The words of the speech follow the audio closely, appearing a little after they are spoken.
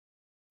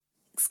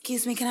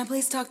Excuse me, can I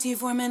please talk to you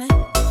for a minute?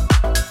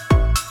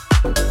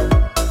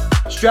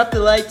 Strap the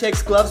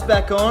latex gloves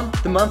back on.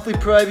 The monthly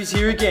probe is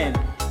here again.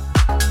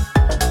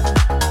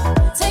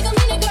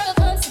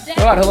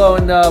 Alright, hello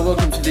and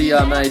welcome to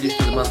the May edition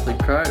of the Monthly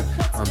Probe.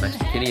 I'm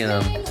McKinney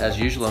and as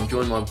usual I'm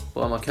joined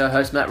by my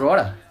co-host Matt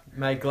Ryder.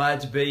 Mate, glad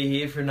to be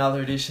here for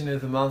another edition of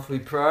the Monthly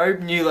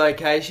Probe. New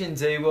location,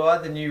 DY,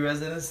 the new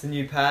residence, the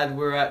new pad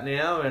we're at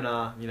now,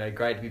 and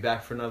great to be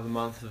back for another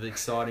month of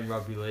exciting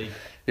rugby league.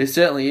 It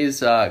certainly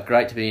is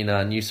great to be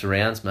in new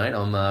surrounds, mate.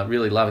 I'm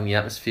really loving the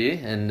atmosphere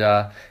and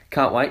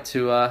can't wait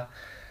to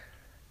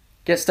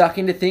get stuck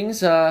into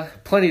things.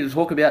 Plenty to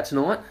talk about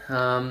tonight.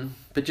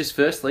 But just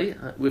firstly,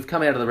 we've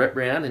come out of the rep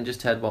round and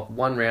just had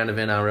one round of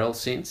NRL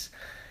since.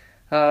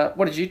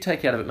 What did you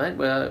take out of it,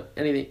 mate?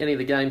 Any of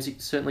the games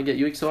certainly get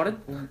you excited?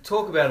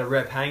 Talk about a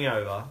rep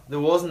hangover. There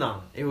was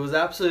none. It was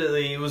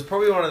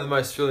probably one of the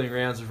most thrilling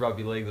rounds of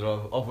rugby league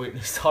that I've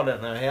witnessed. I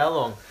don't know how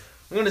long.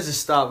 I'm going to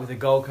just start with the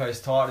Gold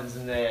Coast Titans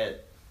and their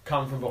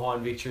come from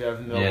behind victory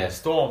over the Melbourne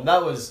Storm.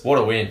 What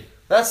a win.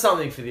 That's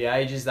something for the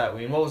ages, that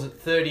win. What was it,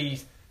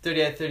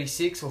 38,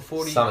 36 or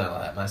 40? Something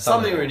like that, mate.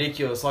 Something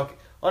ridiculous. Like,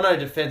 I know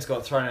defence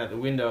got thrown out the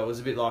window. It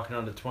was a bit like an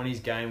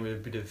under-20s game with a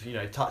bit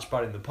of, touch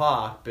butt in the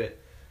park. But,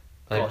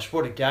 gosh,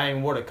 what a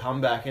game, what a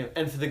comeback.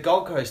 And for the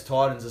Gold Coast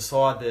Titans, a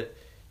side that,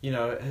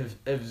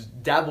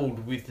 have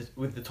dabbled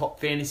with the top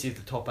fantasy of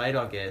the top 8,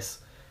 I guess,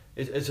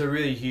 it's a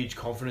really huge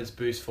confidence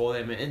boost for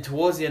them. And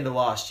towards the end of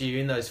last year,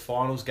 in those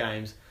finals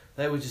games,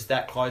 they were just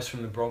that close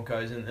from the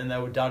Broncos and they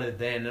were dudded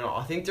then. And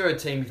I think they're a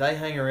team, if they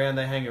hang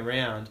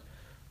around,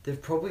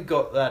 they've probably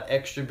got that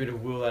extra bit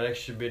of will, that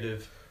extra bit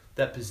of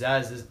that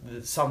pizzazz.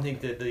 There's something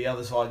that the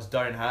other sides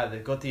don't have.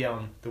 They've got the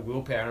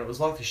willpower. And it was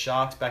like the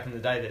Sharks back in the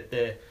day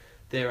that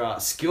their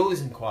skill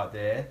isn't quite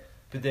there,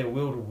 but their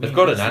will to win. They've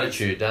got an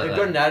attitude, don't they? They've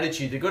got an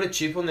attitude. They've got a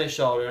chip on their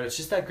shoulder. And it's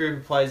just that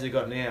group of players they've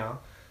got now.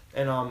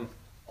 And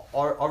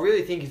I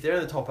really think if they're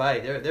in the top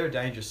 8, they're a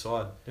dangerous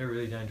side. They're a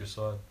really dangerous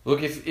side.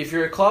 Look, if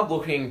you're a club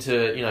looking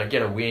to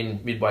get a win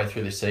midway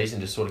through the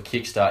season to sort of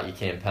kickstart your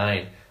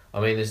campaign, I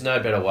mean, there's no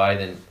better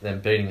way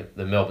than beating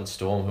the Melbourne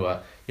Storm, who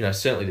are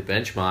certainly the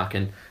benchmark,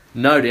 and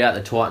no doubt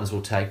the Titans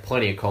will take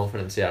plenty of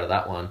confidence out of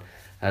that one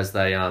as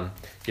they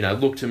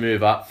look to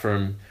move up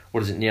from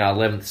what is it now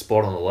 11th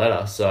spot on the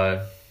ladder.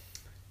 So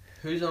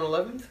who's on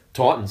 11th?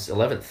 Titans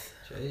 11th.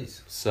 Jeez.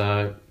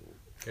 So.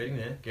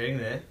 Getting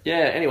there. Yeah,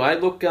 anyway,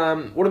 look,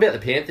 what about the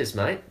Panthers,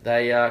 mate?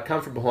 They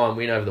come from behind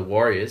win over the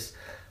Warriors.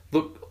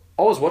 Look,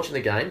 I was watching the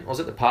game. I was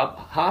at the pub.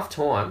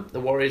 Half-time, the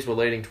Warriors were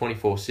leading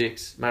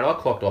 24-6. Mate, I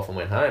clocked off and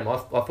went home. I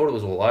thought it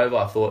was all over.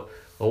 I thought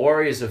the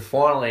Warriors have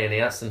finally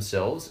announced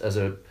themselves as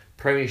a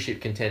premiership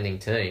contending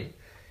team.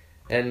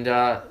 And,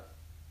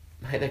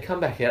 mate, they come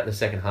back out in the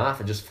second half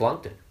and just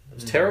flunked it. It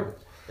was terrible.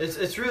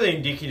 It's really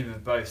indicative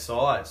of both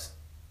sides.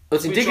 Well,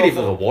 it's indicative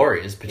of the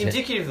Warriors.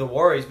 Indicative of the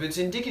Warriors, but it's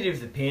indicative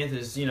of the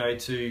Panthers,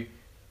 to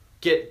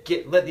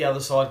let the other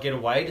side get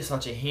away to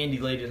such a handy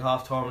lead at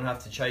halftime and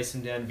have to chase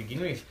them down to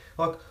begin with.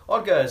 Like,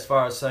 I'd go as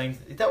far as saying,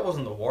 if that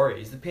wasn't the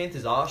Warriors, the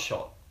Panthers are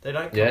shot. They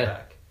don't come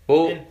back.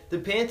 Well, and the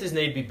Panthers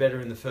need to be better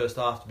in the first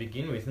half to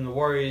begin with, and the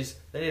Warriors,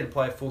 they need to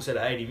play a full set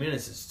of 80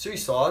 minutes. It's two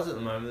sides at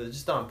the moment that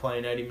just aren't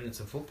playing 80 minutes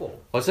of football.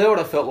 I'll tell you what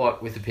I felt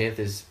like with the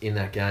Panthers in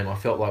that game. I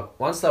felt like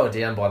once they were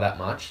down by that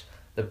much,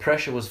 the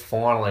pressure was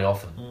finally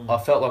off them. I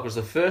felt like it was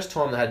the first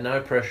time they had no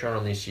pressure on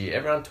them this year.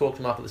 Everyone talked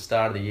them up at the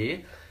start of the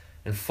year.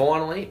 And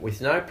finally, with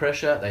no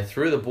pressure, they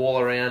threw the ball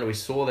around. We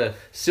saw the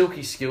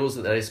silky skills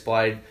that they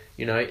displayed,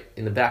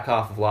 in the back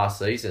half of last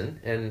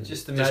season. And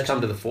just come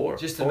to the fore.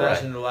 Just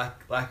imagine the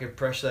lack of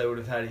pressure they would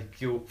have had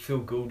if Phil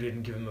Gould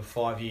didn't give them a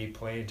 5-year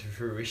plan to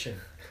fruition.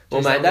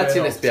 Well, mate, that's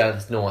in about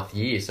its 9th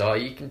year, so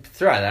you can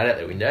throw that out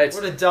the window.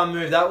 What a dumb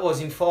move that was.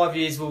 In 5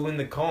 years, we'll win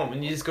the comp,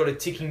 and you just got a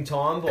ticking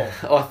time bomb.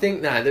 I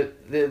think, no,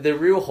 the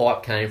real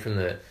hype came from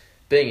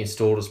being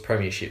installed as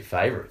premiership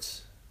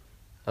favourites.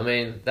 I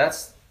mean,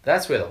 that's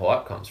where the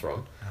hype comes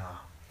from.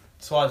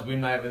 Sides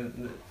win, mate.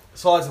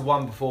 Sides have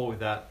won before with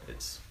that.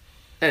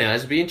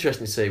 Anyways, it'll be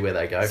interesting to see where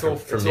they go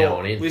from now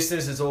on in.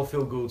 Listeners, it's all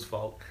Phil Gould's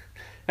fault.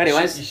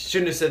 Anyways, you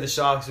shouldn't have said the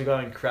Sharks were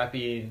going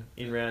crappy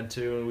in round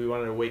 2 and we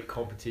wanted a weak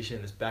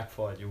competition. It's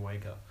backfired, you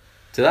wanker.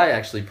 Do they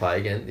actually play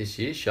again this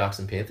year, Sharks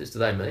and Panthers? Do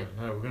they meet?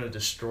 No, we're going to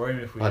destroy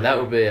them if we do.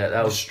 That would be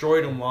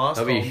destroyed them last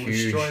time. That would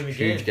be a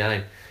huge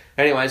game.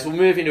 Anyways, we'll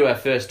move into our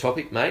first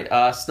topic, mate.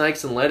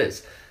 Snakes and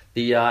letters.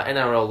 The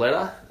NRL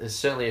letter, there's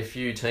certainly a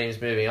few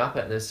teams moving up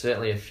and there's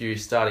certainly a few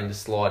starting to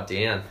slide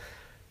down.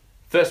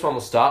 First one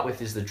we'll start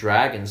with is the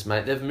Dragons,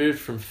 mate. They've moved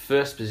from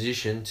first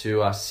position to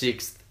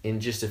 6th in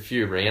just a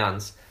few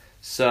rounds.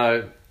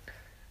 So,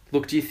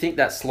 look, do you think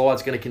that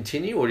slide's going to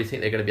continue or do you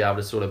think they're going to be able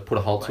to sort of put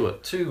a halt to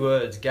it? 2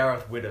 words,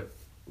 Gareth Widdop.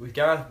 With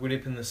Gareth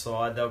Widdop in the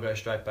side, they'll go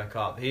straight back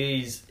up.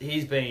 He's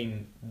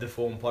been the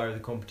form player of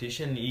the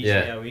competition. He's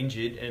now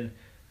injured and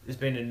there's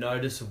been a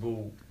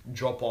noticeable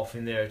drop off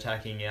in their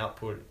attacking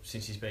output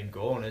since he's been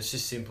gone. It's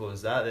just simple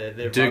as that.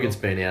 Dugan's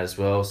been out as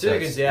well, so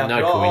Dugan's out.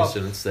 No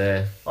coincidence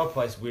there. I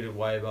place Widdop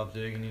way above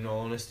Dugan, in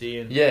all honesty.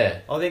 And yeah.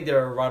 I think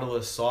they're a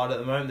rudderless side at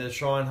the moment. They're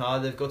trying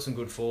hard. They've got some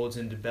good forwards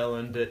in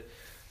DeBellin, but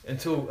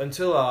until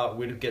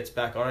Widdop gets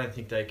back, I don't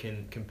think they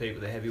can compete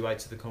with the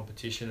heavyweights of the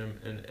competition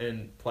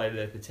and play to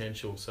their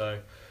potential. So,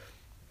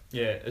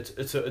 yeah,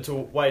 it's a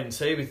wait and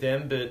see with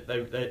them, but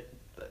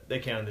they're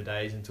counting the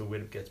days until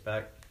Widdop gets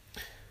back.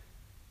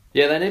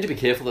 Yeah, they need to be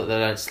careful that they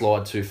don't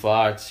slide too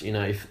far. It's,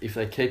 if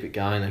they keep it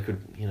going, they could,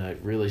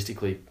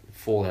 realistically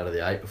fall out of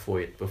the 8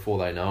 before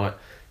they know it.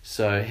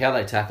 So how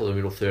they tackle the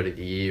middle third of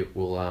the year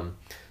will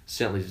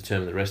certainly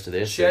determine the rest of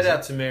their season. Shout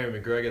out to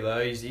Mary McGregor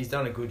though. He's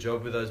done a good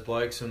job with those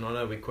blokes, and I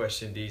know we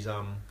questioned his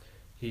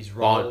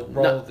role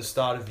at the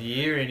start of the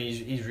year, and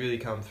he's really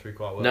come through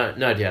quite well.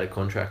 No doubt a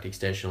contract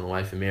extension on the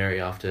way for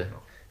Mary after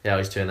how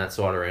he's turned that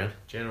side around.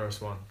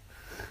 Generous one.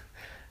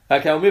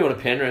 Okay, we'll move on to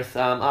Penrith.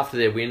 After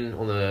their win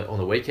on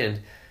the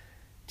weekend,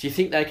 do you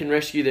think they can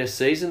rescue their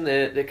season?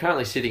 They're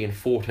currently sitting in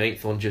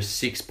 14th on just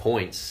 6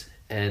 points,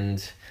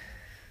 and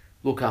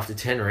look, after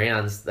 10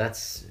 rounds,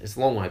 it's a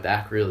long way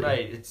back, really.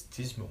 Mate, it's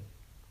dismal.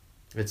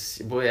 It's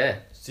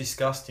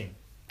disgusting.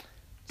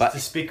 But,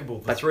 it's despicable.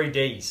 The 3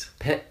 Ds.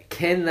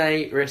 Can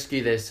they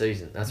rescue their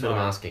season? That's what I'm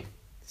asking.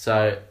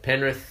 So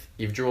Penrith,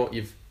 you've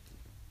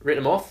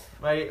written them off.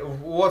 Mate,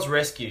 what's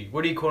rescue?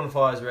 What do you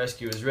quantify as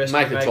rescue? Is rescue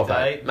make the top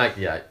the 8? Make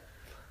the 8.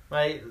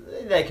 Mate,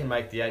 they can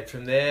make the 8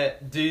 from there.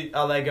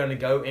 Are they going to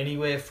go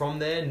anywhere from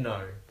there?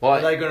 No. Well,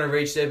 are they going to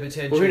reach their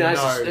potential? Well, who knows?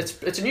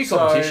 No. It's a new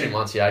competition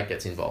once the 8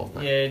 gets involved,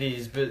 mate. Yeah, it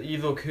is. But you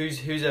look,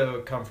 who's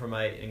ever come from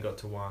 8 and got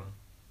to 1?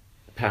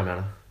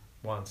 Parramatta.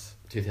 Once.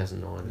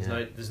 2009,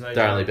 There's no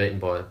They're only beaten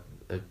by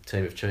a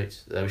team of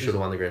cheats. They should have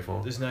won the grand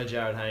final. There's no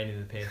Jared Hayne in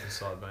the Panthers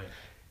side, mate.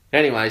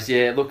 Anyways,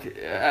 yeah, look,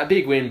 a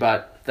big win,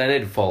 but they need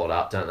to follow it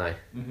up, don't they?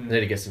 Mm-hmm. They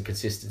need to get some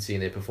consistency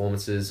in their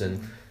performances,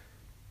 and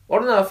I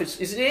don't know if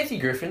is it Anthony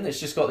Griffin that's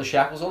just got the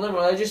shackles on them, or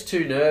are they just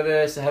too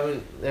nervous?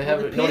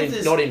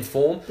 Not in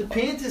form. The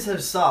Panthers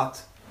have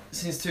sucked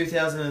since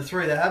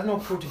 2003. They have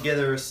not put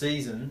together a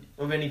season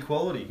of any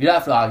quality. You'd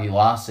have to argue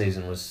last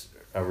season was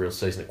a real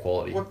season of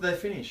quality. What did they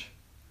finish?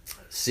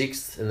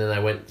 6th, and then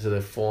they went to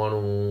the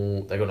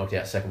final. They got knocked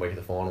out second week of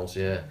the finals.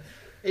 Yeah.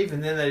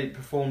 Even then, they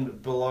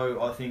performed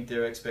below, I think,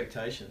 their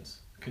expectations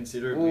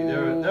considerably. They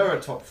were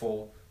a top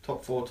four.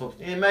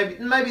 Yeah,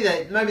 maybe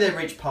they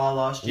reached par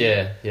last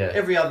year. Yeah.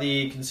 Every other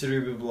year,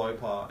 considerably below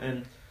par.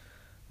 And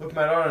look,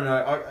 mate, I don't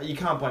know. You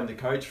can't blame the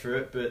coach for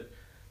it, but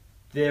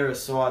they're a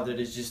side that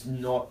has just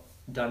not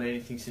done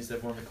anything since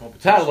they've won the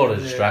competition. They've had a lot of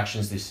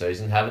distractions this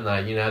season, haven't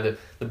they?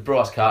 The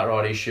Bryce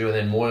Cartwright issue, and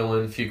then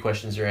Moylan, a few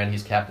questions around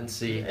his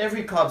captaincy.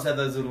 Every club's had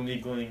those little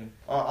niggling.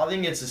 I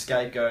think it's a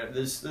scapegoat.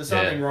 There's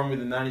something wrong with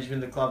the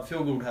management of the club.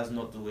 Phil Gould has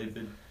not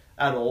delivered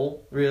at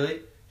all,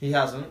 really. He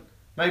hasn't.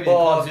 Maybe the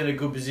club's in a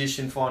good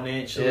position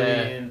financially,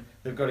 and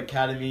they've got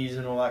academies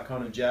and all that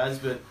kind of jazz,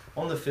 but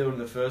on the field in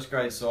the first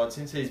grade side,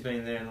 since he's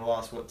been there in the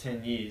last,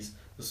 10 years,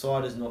 the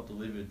side has not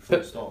delivered,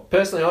 full stop.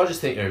 Personally, I just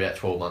think they're about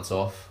 12 months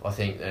off. I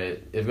think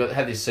they've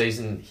had this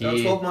season here. They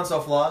were 12 months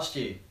off last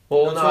year.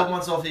 Well, they were 12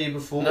 months off the year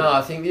before. No,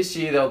 I think this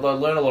year they'll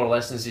learn a lot of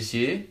lessons this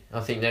year. I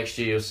think next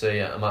year you'll see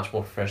a much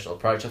more professional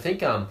approach. I think,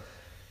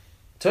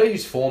 tell you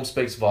whose form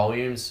speaks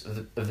volumes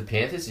of the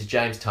Panthers is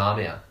James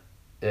Tarmow.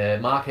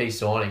 Marquee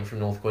signing from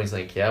North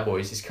Queensland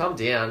Cowboys. He's come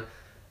down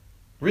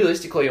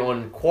realistically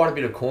on quite a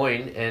bit of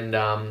coin,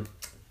 and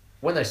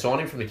when they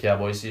signed him from the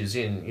Cowboys, he was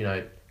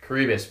in,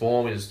 career best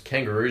form. He was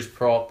Kangaroos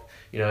prop,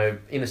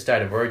 in the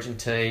State of Origin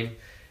team,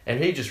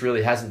 and he just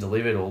really hasn't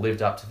delivered or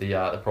lived up to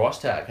the price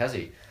tag, has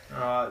he?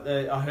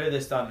 I heard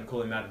they're starting to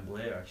call him Adam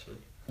Blair, actually.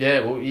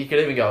 Yeah, well, you could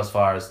even go as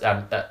far as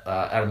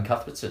Adam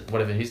Cuthbertson,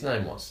 whatever his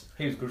name was.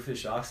 He was good for the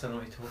Sharks, I don't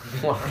know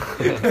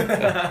what you're talking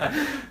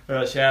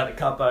about. Shout out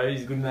to Cuppo,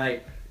 he's a good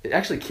mate.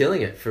 Actually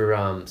killing it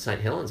for St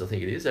Helens, I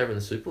think it is, over in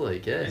the Super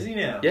League, yeah. Is he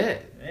now? Yeah.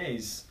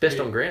 He's best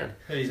on ground.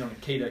 Heard he's on a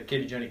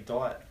ketogenic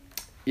diet.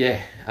 Yeah.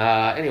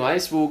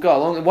 Anyways, we'll go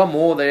along. One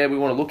more there we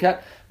want to look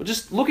at. We're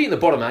just looking at the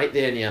bottom 8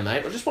 there now,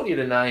 mate. I just want you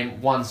to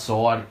name one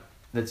side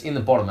that's in the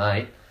bottom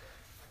 8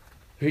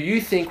 who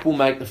you think will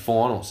make the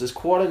finals. There's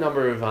quite a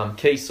number of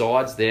key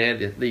sides there.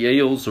 The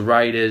Eels, the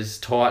Raiders,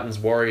 Titans,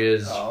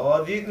 Warriors.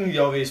 I think the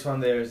obvious one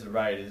there is the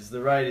Raiders.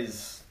 The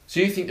Raiders... So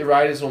you think the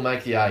Raiders will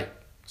make the 8?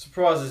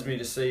 Surprises me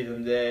to see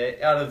them there.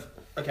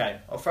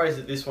 I'll phrase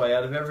it this way.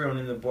 Out of everyone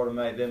in the bottom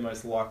 8, they're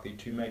most likely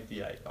to make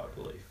the 8, I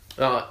believe.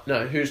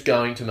 No, who's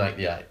going to make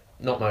the 8?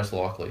 Not most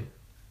likely.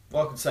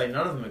 Well, I could say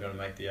none of them are going to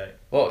make the 8.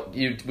 Well, do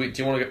you want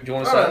to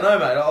say? I don't know,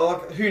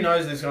 mate. Who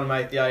knows who's going to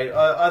make the 8?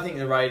 I think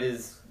the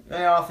Raiders...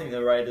 Yeah, I think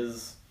the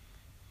Raiders...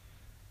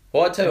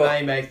 Well, I tell you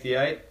may make the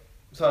 8.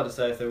 It's hard to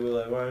say if they will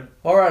or won't.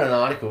 I wrote an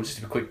article, just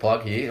a quick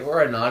plug here. I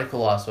wrote an article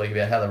last week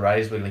about how the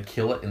Raiders were going to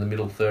kill it in the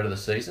middle third of the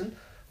season.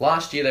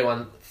 Last year they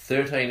won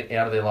 13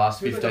 out of their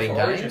last 15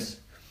 games.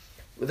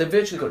 they've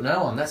virtually got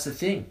no one. That's the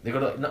thing. They've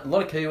got a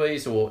lot of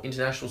Kiwis or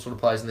international sort of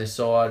players on their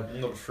side. A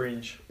lot of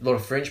fringe. A lot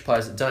of fringe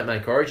players that don't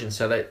make Origin.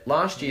 So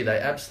last year they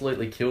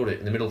absolutely killed it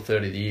in the middle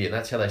third of the year, and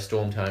that's how they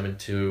stormed home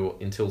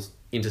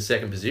into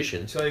second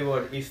position. Tell you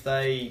what, if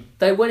they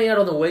went out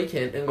on the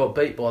weekend and got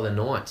beat by the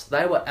Knights,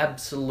 they were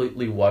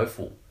absolutely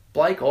woeful.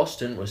 Blake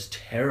Austin was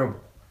terrible.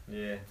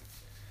 Yeah.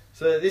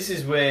 So this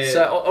is where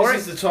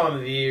this is the time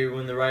of the year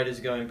when the Raiders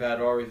are going bad.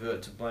 I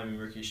revert to blaming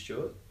Ricky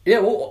Stewart. Yeah,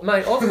 well,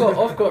 mate,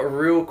 I've got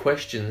real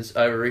questions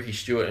over Ricky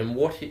Stewart and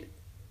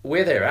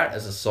where they're at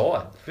as a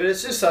side. But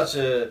it's just such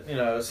a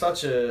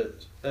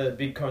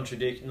big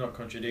not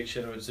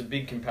contradiction, or it's a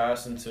big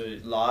comparison to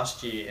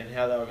last year and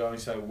how they were going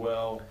so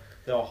well.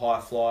 They were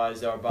high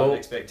flyers, they were above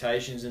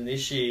expectations, and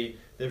this year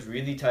they've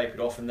really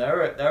tapered off. And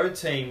they're a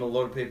team a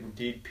lot of people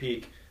did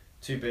pick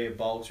to be a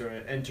bolter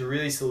and to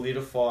really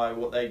solidify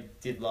what they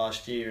did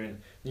last year.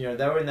 And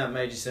they were in that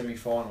major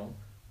semi-final,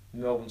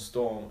 Melbourne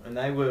Storm, and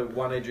they were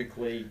one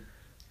edgically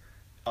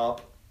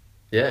up,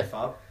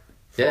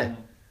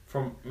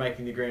 from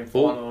making the grand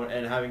final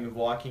and having a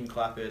Viking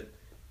clap it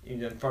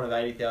in front of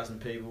 80,000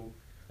 people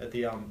at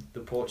the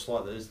porch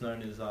light that is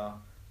known as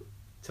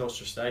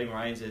Telstra Stadium or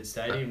ANZ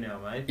Stadium now,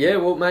 mate. Yeah,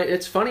 well, mate,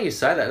 it's funny you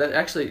say that. That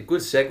actually a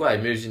good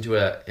segue moves into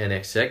our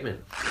next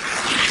segment.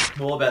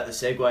 All about the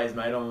segues,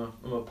 mate. I'm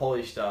a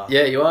polished.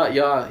 Yeah, you are.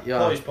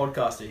 Polished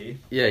podcaster here.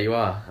 Yeah, you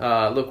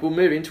are. Look, we'll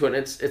move into it.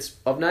 It's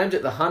I've named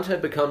it "The Hunter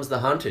Becomes the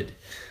Hunted,"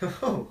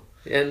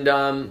 and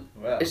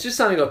wow. It's just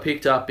something I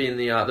picked up in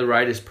the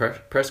Raiders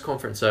press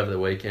conference over the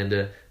weekend.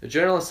 A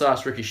journalist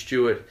asked Ricky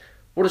Stewart,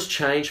 "What has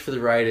changed for the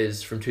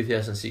Raiders from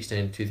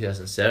 2016 to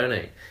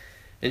 2017?"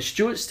 And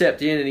Stewart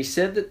stepped in and he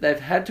said that they've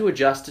had to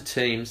adjust to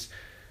teams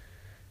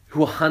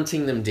who are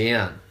hunting them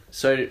down.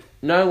 So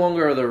no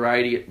longer are the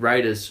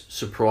Raiders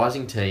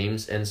surprising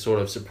teams and sort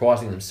of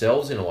surprising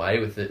themselves in a way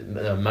with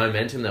the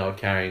momentum they were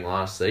carrying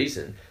last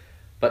season.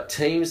 But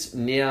teams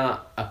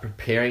now are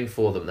preparing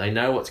for them. They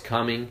know what's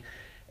coming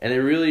and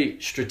they're really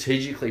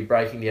strategically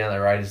breaking down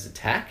the Raiders'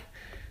 attack.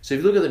 So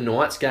if you look at the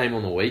Knights game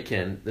on the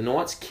weekend, the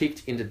Knights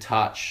kicked into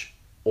touch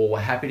or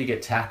were happy to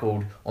get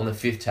tackled on the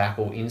fifth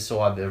tackle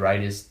inside the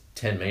Raiders'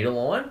 10-metre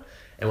line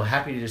and were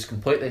happy to just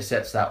complete their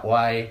sets that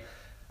way.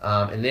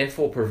 And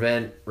therefore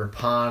prevent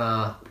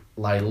Rapana,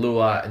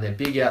 Leilua and their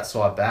big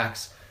outside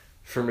backs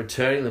from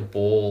returning the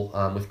ball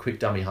with quick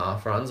dummy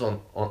half runs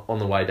on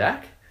the way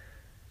back.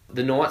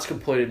 The Knights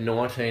completed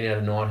 19 out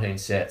of 19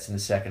 sets in the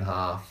second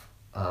half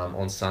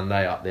on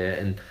Sunday up there.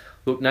 And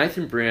look,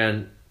 Nathan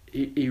Brown,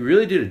 he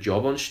really did a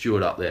job on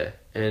Stewart up there.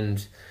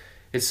 And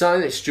it's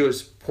something that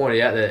Stewart's pointed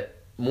out that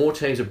more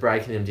teams are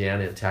breaking them down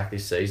in attack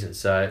this season.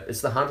 So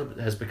it's the hunter that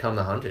has become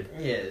the hunted.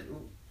 Yeah.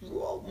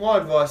 My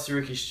advice to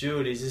Ricky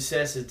Stewart is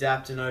assess,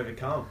 adapt, and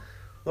overcome.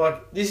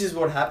 Like, this is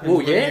what happens.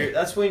 Well, yeah.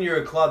 That's when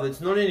you're a club.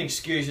 It's not an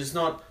excuse. It's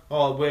not,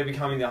 we're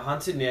becoming the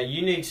hunted now.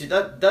 You need to...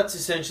 That's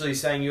essentially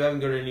saying you haven't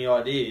got any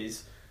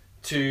ideas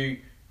to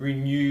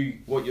renew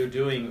what you're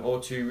doing or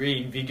to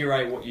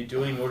reinvigorate what you're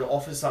doing or to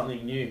offer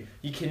something new.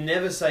 You can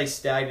never stay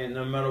stagnant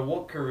no matter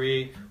what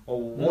career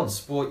or what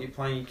sport you're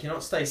playing. You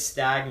cannot stay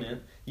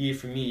stagnant year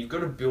from year. You've got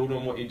to build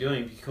on what you're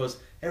doing because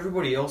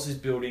everybody else is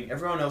building.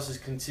 Everyone else is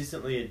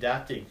consistently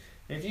adapting.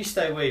 And if you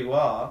stay where you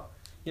are,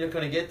 you're not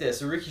going to get there.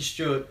 So Ricky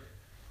Stewart,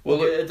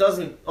 it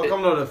doesn't...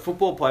 I'm not a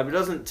football player, but it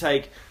doesn't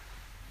take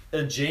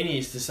a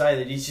genius to say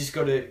that he's just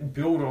got to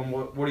build on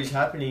what is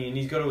happening and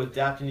he's got to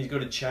adapt and he's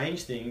got to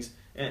change things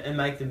and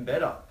make them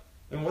better.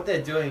 And what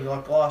they're doing,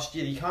 like last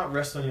year, you can't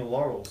rest on your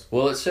laurels.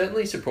 Well, it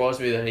certainly surprised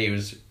me that he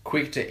was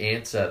quick to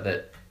answer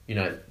that,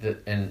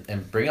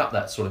 and bring up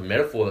that sort of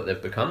metaphor that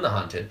they've become the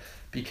hunted,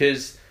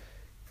 because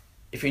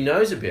if he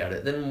knows about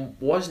it, then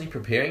why isn't he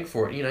preparing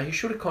for it? He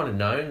should have kind of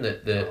known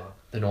that the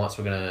Knights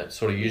were going to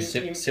sort of use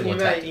similar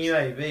tactics. He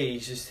may be.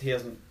 It's just he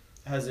hasn't.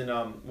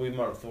 We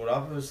might have thought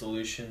up of a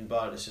solution,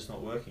 but it's just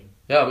not working.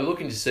 Yeah, we're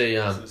looking to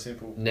see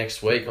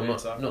next week. I'm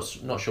answer.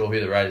 not sure who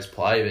the Raiders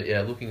play, but yeah,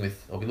 I'll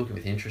be looking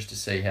with interest to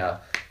see how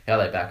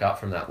they back up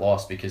from that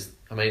loss, because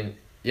I mean, at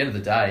the end of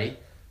the day,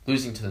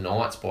 losing to the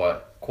Knights by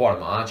quite a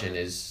margin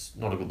is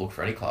not a good look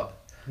for any club.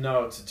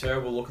 No, it's a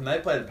terrible look, and they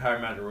play the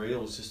Parramatta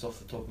Eels just off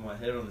the top of my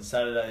head on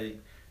Saturday,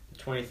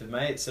 the 20th of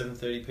May at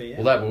 7:30 p.m.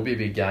 Well, that will be a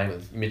big game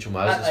with Mitchell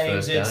Moses'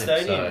 first game.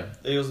 Stadium. So.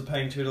 The Eels are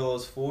paying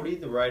 $2.40.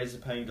 The Raiders are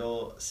paying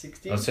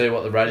 $1.60. I'll tell you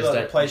what, the Raiders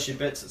don't... Place your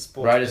bets at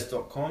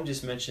sportsbet.com.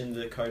 Just mention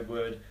the code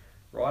word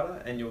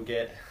Rider and you'll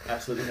get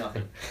absolutely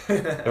nothing.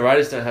 The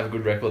Raiders don't have a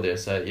good record there,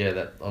 so yeah,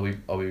 that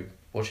I'll be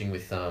watching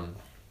with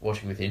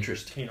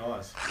interest. Keen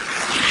eyes.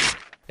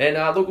 And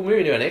look, we'll move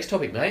into our next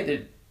topic, mate.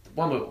 The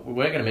one we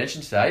weren't going to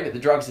mention today, but the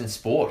drugs in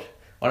sport.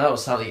 I know it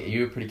was something that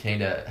you were pretty keen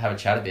to have a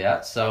chat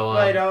about. So,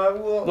 mate,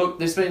 look,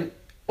 there's been...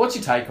 What's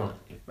your take on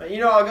it?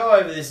 Mate, I go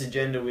over this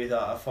agenda with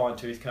a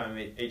fine-tooth comb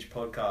each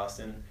podcast,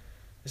 and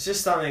it's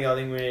just something I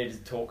think we need to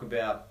talk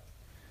about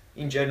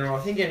in general. I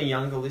think any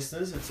younger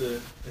listeners, it's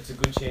a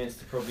good chance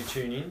to probably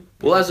tune in.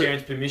 Well, as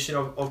parents' permission,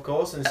 of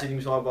course, and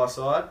sitting side by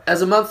side.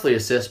 As a monthly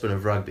assessment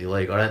of rugby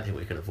league, I don't think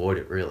we can avoid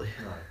it, really.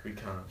 No, we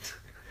can't.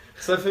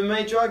 So for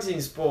me, drugs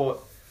in sport...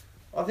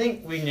 I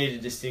think we need to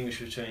distinguish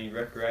between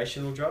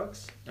recreational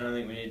drugs, and I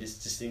think we need to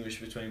distinguish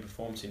between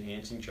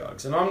performance-enhancing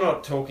drugs. And I'm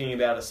not talking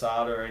about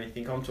ASADA or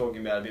anything. I'm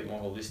talking about a bit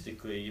more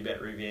holistically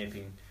about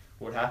revamping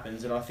what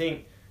happens. And I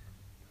think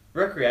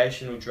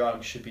recreational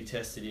drugs should be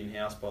tested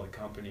in-house by the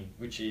company,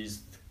 which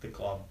is the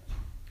club.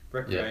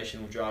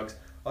 Recreational drugs.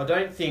 I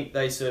don't think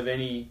they serve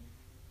any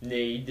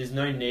need. There's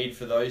no need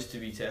for those to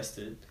be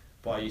tested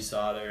by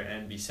USADA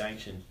and be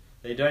sanctioned.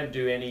 They don't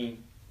do any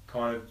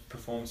kind of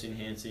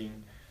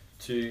performance-enhancing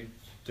to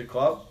the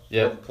club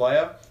or the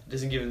player. It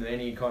doesn't give them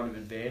any kind of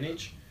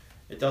advantage.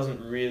 It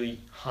doesn't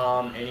really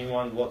harm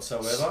anyone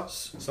whatsoever.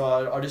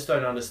 So I just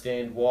don't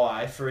understand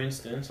why, for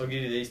instance, I'll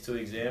give you these two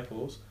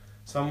examples.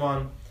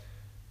 Someone,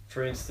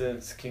 for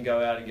instance, can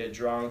go out and get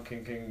drunk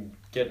and can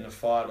get in a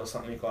fight or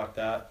something like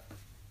that.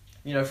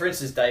 You know, for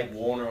instance, Dave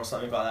Warner or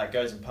something like that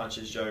goes and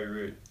punches Joey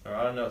Root.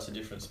 Alright, I know it's a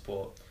different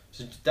sport.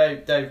 So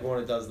Dave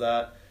Warner does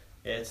that.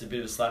 Yeah, it's a bit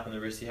of a slap in the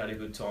wrist. He had a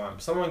good time.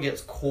 Someone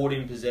gets caught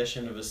in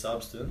possession of a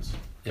substance,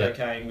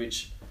 cocaine,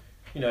 which,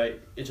 you know,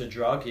 it's a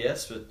drug,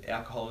 yes, but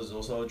alcohol is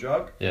also a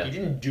drug. Yeah. He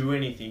didn't do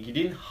anything. He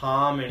didn't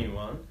harm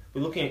anyone.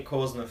 We're looking at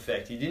cause and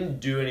effect. He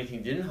didn't do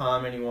anything. Didn't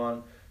harm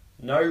anyone.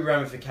 No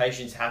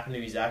ramifications happened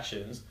to his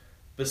actions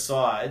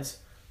besides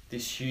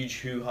this huge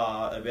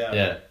hoo-ha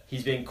about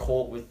he's been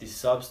caught with this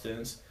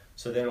substance,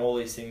 so then all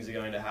these things are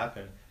going to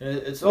happen. And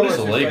it's almost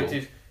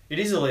reflective. It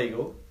is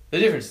illegal. The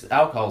difference is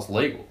alcohol's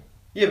legal.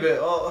 Yeah, but,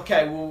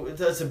 okay, well,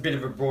 that's a bit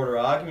of a broader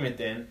argument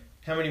then.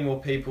 How many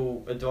more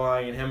people are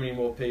dying and how many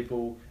more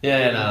people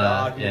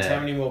arguments, how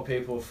many more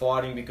people are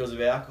fighting because of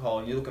alcohol?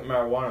 And you look at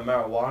marijuana,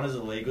 marijuana's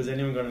illegal. Is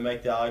anyone going to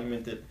make the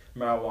argument that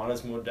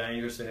marijuana's more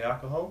dangerous than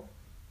alcohol?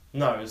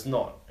 No, it's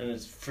not. And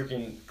it's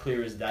freaking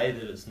clear as day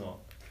that it's not.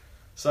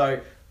 So,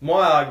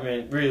 my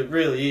argument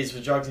really is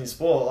for drugs in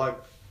sport, like,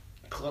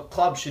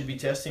 clubs should be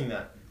testing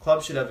that.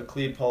 Clubs should have a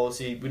clear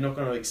policy. We're not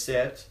going to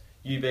accept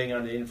you being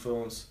under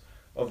influence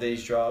of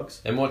these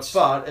drugs,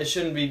 but it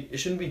shouldn't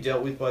be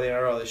dealt with by the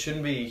NRL. There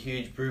shouldn't be a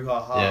huge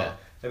brouhaha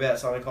about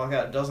something like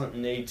that. It doesn't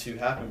need to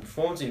happen.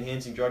 Performance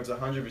enhancing drugs,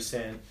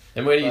 100%.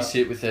 And where do you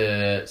sit with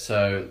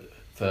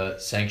for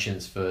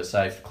sanctions for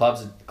say for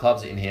clubs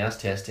that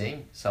in-house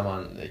testing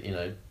someone that, you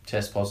know,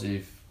 tests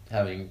positive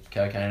having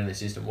cocaine in their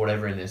system,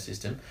 whatever in their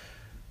system?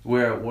 What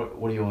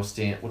are your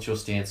what's your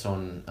stance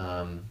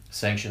on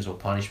sanctions or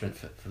punishment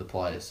for the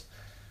players?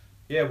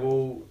 Yeah,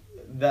 well,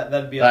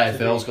 that'd be up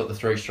to AFL's got the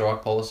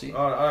 3-strike policy.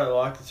 I don't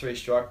like the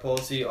 3-strike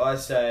policy. I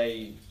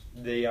say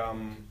the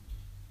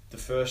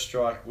first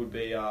strike would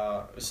be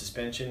a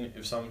suspension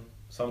of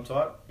some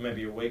type,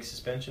 maybe a week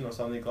suspension or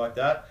something like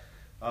that.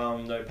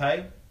 No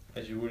pay,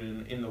 as you would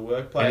in the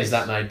workplace. And is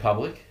that made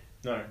public?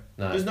 No.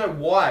 There's no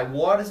why.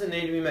 Why does it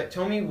need to be made?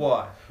 Tell me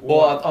why.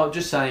 Well, I'm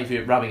just saying, if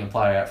you're rubbing a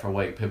player out for a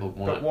week, people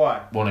they're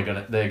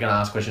going to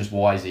ask questions.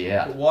 Why is he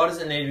out? But why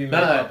does it need to be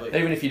made public?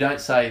 Even if you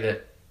don't say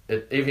that.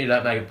 Even if you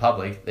don't make it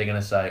public, they're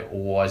going to say,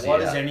 well, why is he out?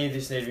 Why does any of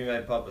this need to be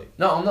made public?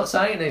 No, I'm not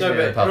saying it needs to be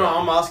made public. No,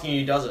 I'm asking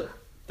you, does it?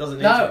 Does it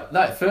need to?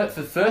 No,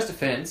 for first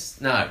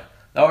offence, no.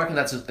 I reckon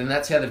that's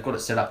how they've got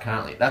it set up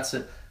currently. That's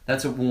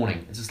a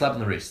warning. It's a slap on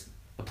the wrist.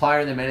 The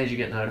player and the manager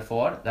get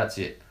notified, that's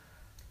it.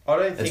 I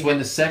don't think it's when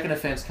the second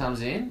offence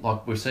comes in,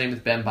 like we've seen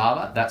with Ben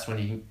Barber, that's when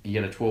you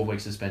get a 12-week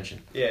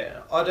suspension.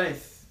 Yeah, I don't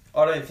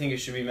think it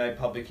should be made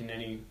public in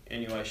any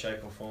way,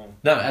 shape or form.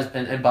 No,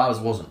 and Barber's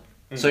wasn't.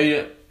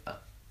 So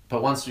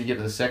but once you get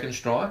to the second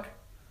strike...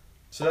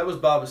 So that was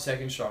Barber's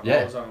second strike. Yeah.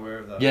 I was unaware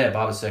of that. Yeah,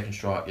 Barber's second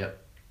strike,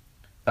 yep.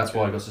 That's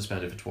why he got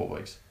suspended for 12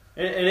 weeks.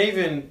 And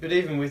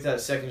even with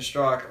that second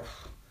strike,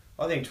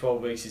 I think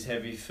 12 weeks is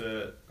heavy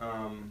for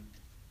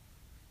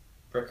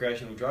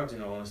recreational drugs,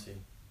 in all honesty.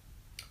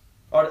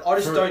 I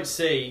just don't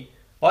see...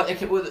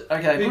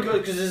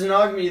 Because there's an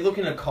argument, you look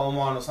in a coal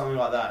mine or something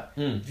like that.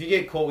 Mm. If you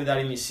get caught with that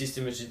in your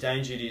system, it's a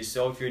danger to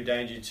yourself, you're a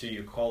danger to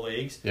your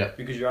colleagues,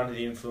 because you're under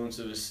the influence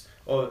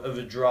of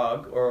a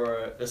drug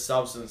or a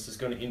substance that's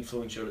going to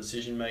influence your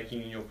decision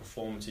making and your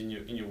performance in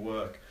your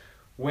work.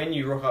 When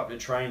you rock up to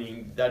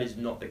training, that is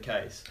not the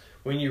case.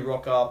 When you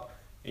rock up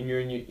and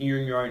you're in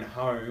your own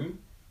home,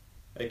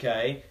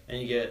 okay,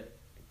 and you get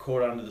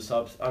caught under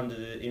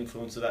the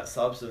influence of that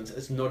substance,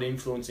 it's not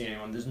influencing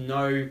anyone. There's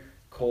no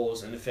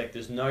cause and effect.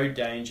 There's no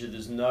danger.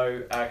 There's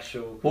no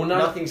actual...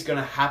 nothing's going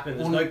to happen.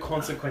 There's no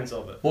consequence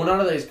of it. Well, none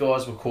of these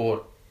guys were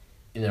caught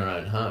in their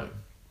own home.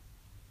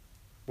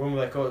 When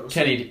were they caught?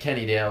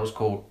 Kenny Dow was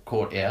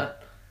caught out.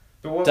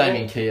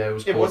 Damien Keogh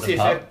was caught in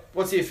a pub.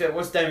 What's the effect?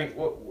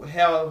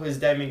 How has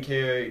Damien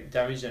Keogh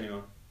damaged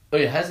anyone?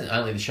 Well, it hasn't.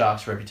 Only the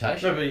Sharks'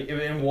 reputation. No, but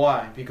and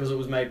why? Because it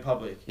was made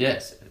public.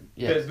 Yes.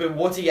 But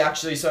what's he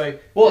actually... So,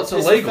 well, it's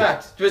illegal.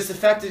 But it's the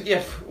fact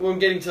that, we're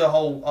getting to the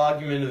whole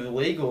argument of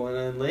illegal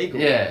and illegal.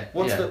 Yeah.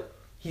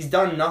 He's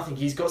done nothing.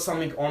 He's got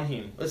something on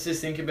him. Let's just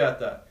think about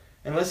that.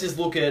 And let's just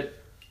look at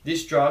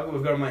this drug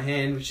we've got in my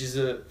hand, which is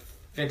a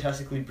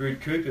fantastically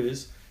brewed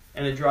Coopers,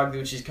 and a drug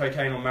which is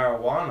cocaine or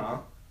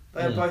marijuana.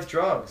 They are both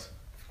drugs.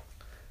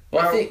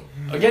 Well, I think,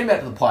 getting back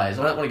to the players,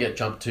 I don't want to get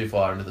jumped too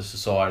far into the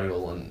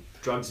societal and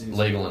drugs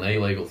legal and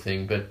illegal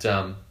thing, but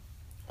I'm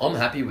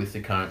happy with the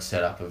current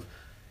setup of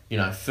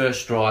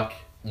first strike,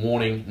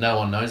 warning, no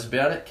one knows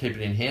about it, keep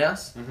it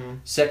in-house. Mm-hmm.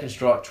 Second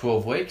strike,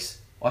 12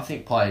 weeks. I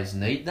think players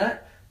need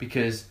that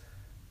because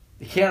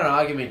the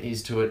counter-argument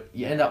is to it,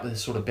 you end up with a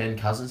sort of Ben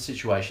Cousins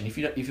situation. If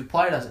your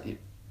player doesn't...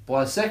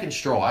 By the second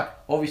strike,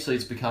 obviously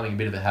it's becoming a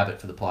bit of a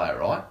habit for the player,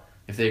 right?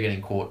 If they're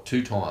getting caught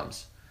 2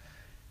 times.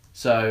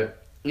 So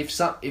if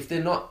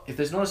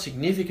there's not a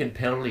significant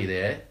penalty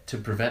there to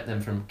prevent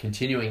them from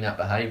continuing that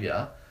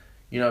behaviour,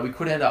 we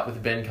could end up with a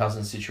Ben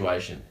Cousins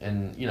situation.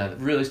 And,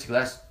 realistically,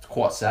 that's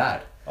quite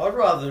sad. I'd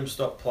rather them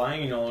stop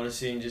playing, in all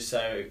honesty, and just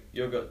say,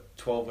 you've got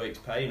 12 weeks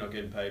pay you're not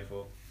getting paid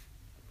for.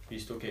 You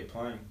still keep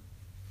playing.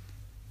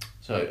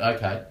 So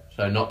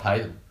not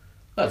pay them.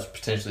 That's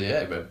potentially,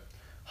 but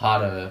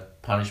harder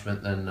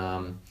punishment than...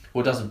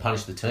 it doesn't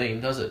punish the team,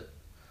 does it?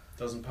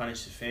 Doesn't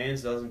punish the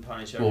fans, doesn't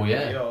punish everybody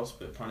else,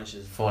 but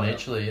punishes...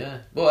 Financially, yeah.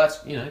 Well, that's,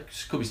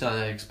 could be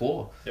something to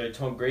explore.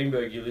 Tom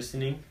Greenberg, you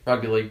listening?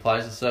 Rugby League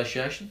Players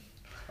Association.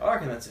 I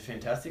reckon that's a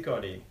fantastic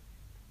idea.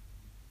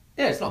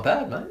 Yeah, it's not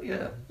bad, mate.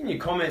 Yeah. In your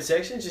comment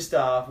section, just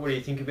what do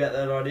you think about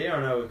that idea?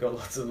 I know we've got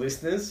lots of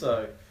listeners,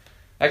 so...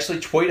 Actually,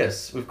 tweet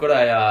us. We've got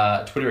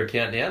a Twitter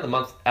account now,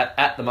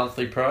 at the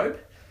Monthly Probe.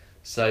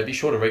 So be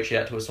sure to reach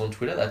out to us on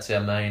Twitter. That's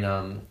our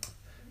main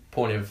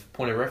point of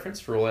reference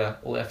for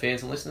all our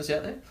fans and listeners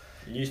out there.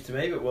 News to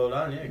me, but well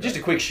done, yeah. Just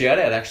a quick shout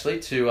out actually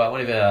to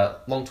one of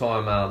our long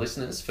time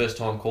listeners, first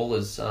time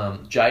callers,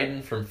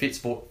 Jaden from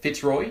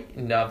Fitzroy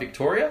in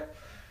Victoria,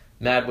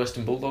 mad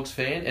Western Bulldogs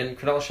fan and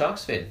Cronulla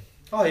Sharks fan.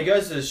 Oh, he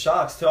goes to the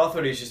Sharks too. I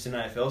thought he was just an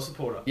AFL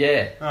supporter.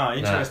 Yeah. Oh,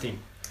 interesting.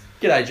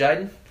 No. G'day,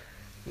 Jaden.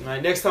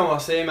 Mate, next time I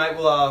see you, mate,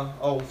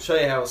 I'll show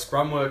you how a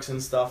scrum works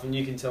and stuff, and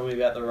you can tell me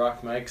about the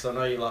ruck, mate, because I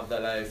know you love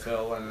that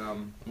AFL, and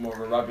I'm more of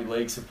a rugby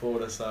league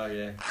supporter, so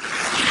yeah.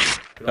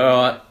 All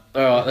right.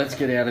 Let's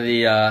get out of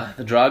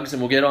the drugs,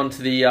 and we'll get on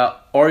to the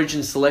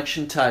Origin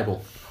selection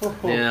table.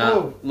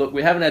 Now, look,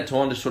 we haven't had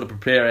time to sort of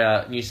prepare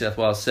our New South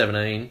Wales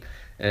 17,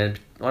 and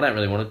I don't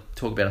really want to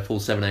talk about a full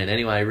 17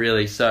 anyway,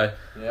 really. So,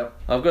 yep.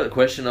 I've got a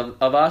question.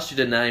 I've asked you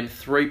to name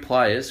 3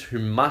 players who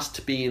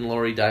must be in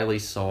Laurie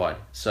Daly's side.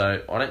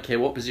 So, I don't care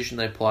what position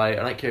they play.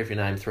 I don't care if you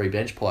name 3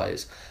 bench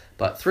players.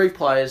 But 3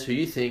 players who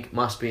you think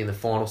must be in the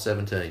final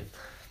 17.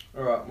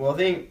 All right. Well, I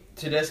think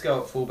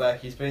Tedesco at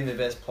fullback, he's been the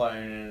best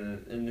player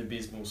in an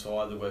abysmal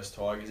side, the West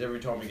Tigers. Every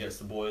time he gets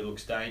the ball, he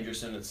looks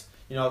dangerous, and it's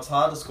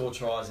hard to score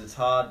tries. It's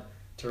hard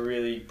to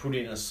really put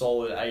in a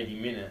solid 80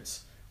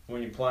 minutes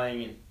when you're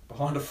playing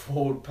behind a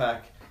forward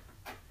pack.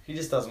 He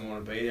just doesn't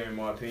want to be there, in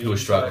my opinion. He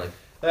was struggling. So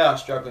they are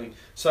struggling.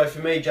 So for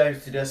me,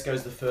 James Tedesco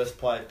is the first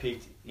player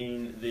picked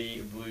in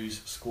the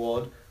Blues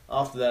squad.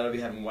 After that, I'll be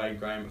having Wade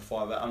Graham at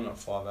 5'8". I'm not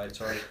 5'8",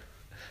 sorry.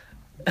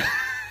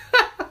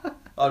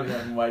 I'll be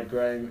having Wade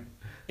Graham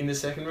in the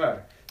second row.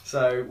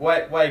 So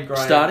Wade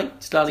Graham...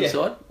 Starting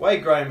side?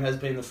 Wade Graham has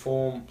been the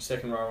form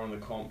second rower on the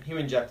comp. Him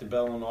and Jack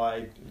DeBell and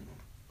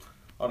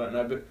I don't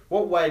know. But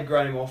what Wade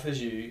Graham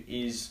offers you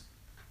is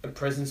a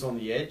presence on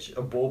the edge,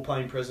 a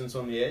ball-playing presence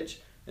on the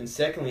edge. And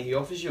secondly, he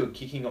offers you a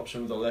kicking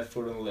option with the left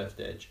foot on the left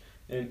edge.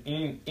 And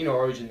in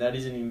Origin, that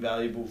is an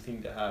invaluable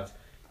thing to have.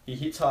 He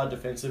hits hard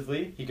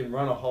defensively. He can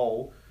run a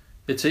hole.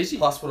 It's easy.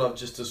 Plus what I've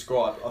just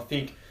described. I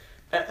think...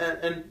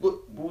 And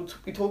look,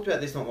 we talked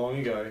about this not long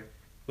ago.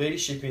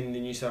 Leadership in the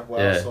New South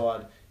Wales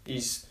side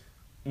is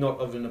not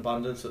of an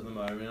abundance at the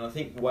moment. And I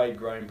think Wade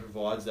Graham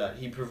provides that.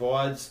 He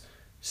provides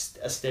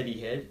a steady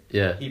head.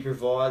 Yeah. He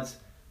provides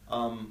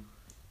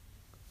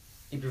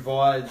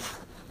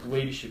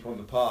leadership on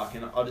the park,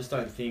 and I just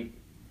don't think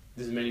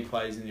there's many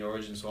players in the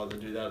Origin side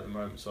that do that at the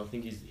moment. So I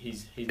think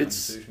he's number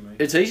 2 for me.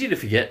 It's easy to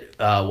forget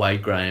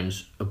Wade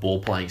Graham's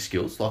ball playing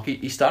skills. Like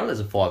he started as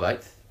a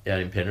 5'8" out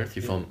in Penrith,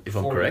 if I'm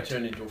correct. He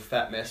turned into a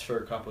fat mess for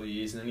a couple of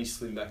years, and then he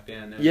slimmed back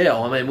down. Now. Yeah,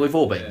 I mean we've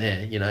all been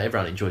there.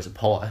 Everyone enjoys a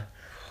pie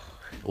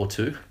or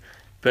 2.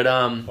 But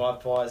 5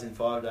 pies in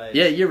 5 days.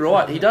 Yeah, you're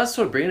right. He does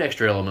sort of bring an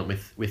extra element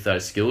with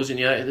those skills, and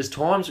there's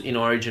times in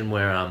Origin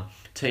where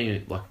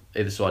team like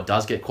either side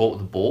does get caught with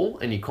the ball,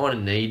 and you kind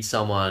of need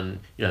someone.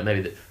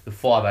 Maybe the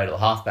 5'8" or the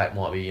halfback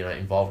might be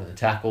involved in the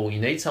tackle.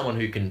 You need someone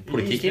who can put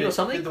a kick in or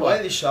something. The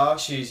way the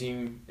Sharks use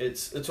him,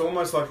 it's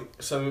almost like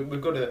we've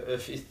got a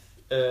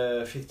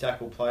fifth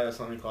tackle player or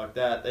something like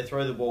that. They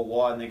throw the ball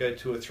wide and they go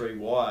 2 or 3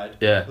 wide.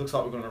 Yeah, looks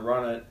like we're going to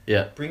run it.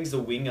 Yeah, brings the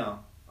winger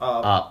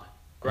up.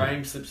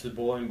 Graham slips the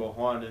ball in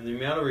behind, and the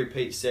amount of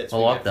repeat sets I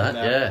like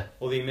that,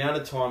 or the amount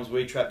of times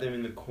we trap them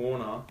in the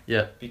corner,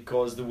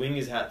 because the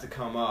wingers had to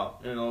come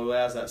up, and it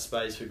allows that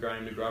space for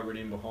Graham to grub it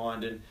in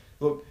behind. And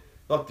look,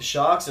 like the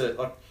Sharks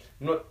are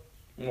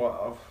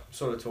I'm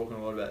sort of talking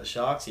a lot about the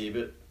Sharks here,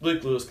 but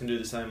Luke Lewis can do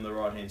the same on the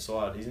right hand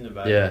side. He's an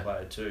available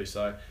player too,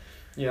 so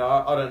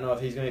I don't know if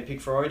he's going to be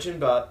picked for Origin,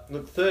 but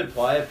look, third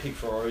player picked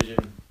for Origin.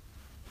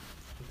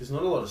 There's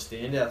not a lot of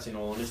standouts in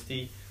all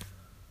honesty.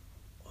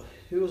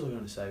 Who was I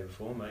going to say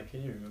before, mate?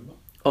 Can you remember?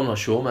 I'm not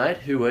sure, mate.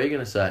 Who were you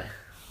going to say?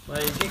 Mate,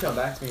 if you come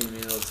back to me in a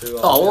minute or 2...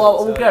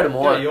 we'll go to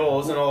mine. Go to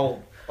yours, and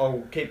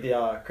I'll keep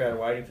the crowd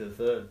waiting for the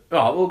third.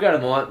 Right, we'll go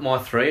to my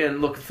 3.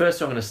 And look, the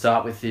first I'm going to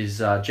start with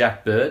is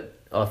Jack Bird.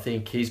 I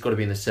think he's got to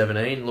be in the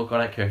 17. Look, I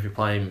don't care if you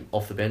play him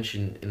off the bench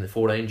in the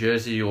 14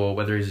 jersey or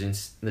whether he's in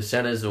the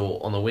centres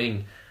or on the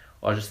wing.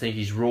 I just think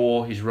he's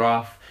raw, he's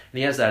rough, and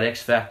he has that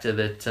X factor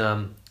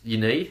that you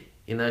need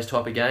in those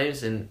type of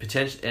games, and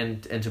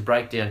and to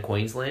break down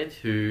Queensland,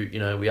 who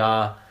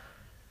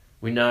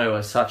we know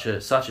are such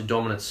a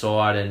dominant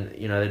side, and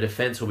the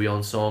defence will be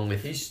on song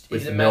with he's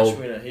with a Mel. match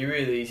winner. He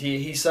really is.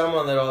 He's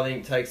someone that I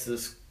think takes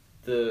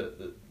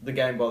the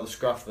game by the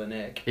scruff of the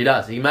neck. He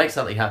does. He makes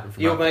something happen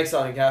from He'll nothing. make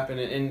something happen,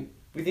 and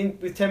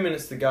with 10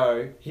 minutes to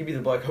go, he'll be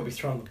the bloke I'll be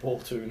throwing the ball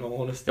to, in all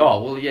honesty.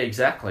 Oh, well, yeah,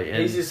 exactly.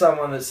 And he's just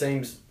someone that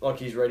seems like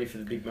he's ready for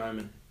the big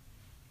moment.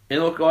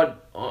 And look,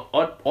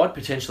 I'd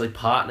potentially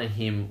partner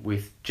him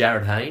with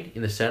Jared Hayne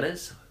in the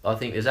centres. I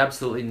think there's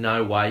absolutely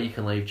no way you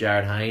can leave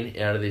Jared Hayne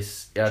out of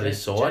this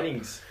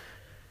side.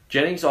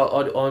 Jennings,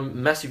 I'm a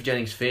massive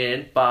Jennings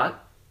fan,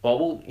 but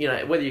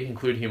whether you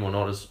include him or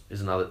not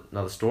is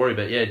another story.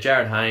 But yeah,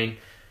 Jared Hayne.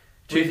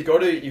 You've got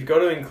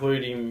to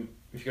include him.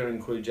 If you're going to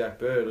include Jack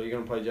Bird, or you're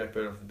going to play Jack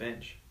Bird off the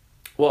bench.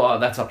 Well,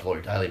 that's up to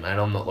Laurie Daly, mate.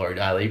 I'm not Laurie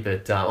Daly,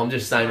 but I'm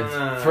just saying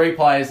three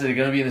players that are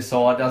going to be in the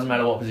side, doesn't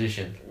matter what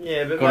position.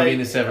 Yeah, but got to be in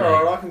the 17.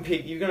 Alright, I can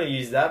pick. You're going to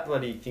use that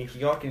bloody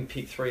thinking. I can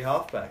pick 3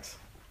 halfbacks.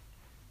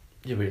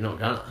 Yeah, but you're not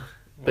gonna.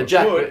 But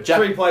Jack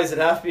 3 players that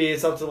have to be.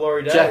 It's up to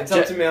Laurie Daly. It's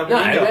up to Mal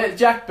Meninga. No,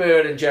 Jack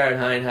Bird and Jared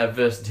Hayne have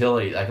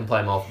versatility. They can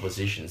play multiple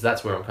positions.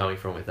 That's where I'm coming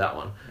from with that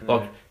one.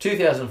 Like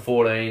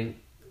 2014,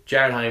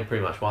 Jared Hayne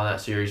pretty much won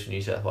that series for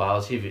New South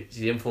Wales.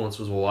 His influence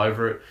was all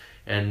over it.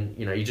 And,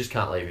 you just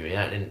can't leave him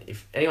out. And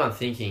if anyone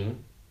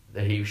thinking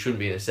that he shouldn't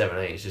be in the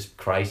 17 is just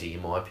crazy,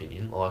 in my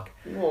opinion. Well,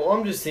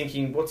 I'm just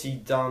thinking, what's he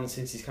done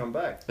since he's come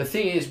back? The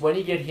thing is, when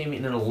you get him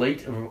in an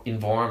elite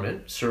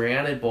environment,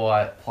 surrounded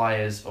by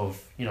players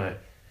of,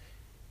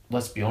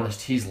 let's be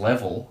honest, his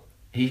level,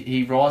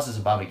 he rises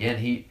above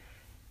again.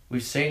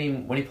 We've seen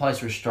him, when he plays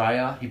for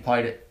Australia, he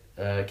played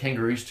at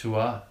Kangaroos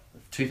Tour,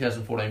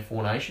 2014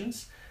 Four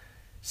Nations.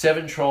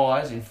 7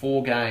 tries in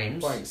 4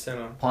 games.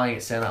 Playing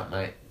at centre,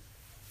 mate.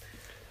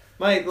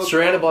 Mate, look,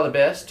 surrounded by the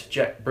best,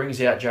 Jack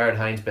brings out Jared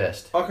Hayne's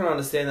best. I can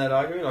understand that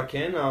argument. I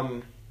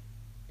can.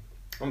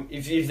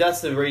 If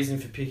that's the reason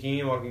for picking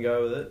him, I can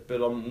go with it.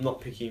 But I'm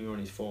not picking him on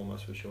his form,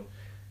 that's for sure.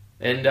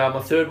 And my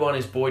third one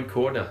is Boyd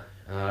Cordner.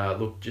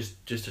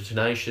 Just a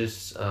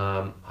tenacious,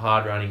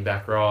 hard-running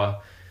back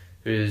rower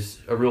who's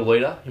a real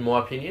leader, in my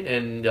opinion.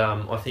 And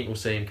I think we'll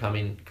see him come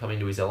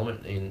into his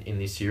element in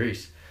this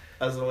series.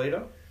 As a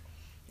leader?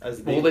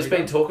 There's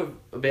been talk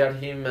about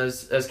him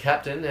as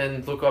captain,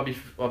 and look, I'd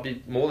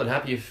be more than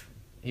happy if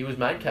he was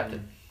made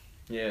captain.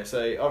 Yeah,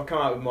 so I've come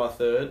up with my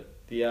third.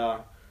 The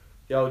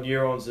old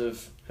neurons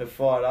have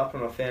fired up,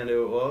 and I found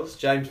who it was.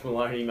 James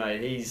Maloney, mate.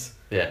 He's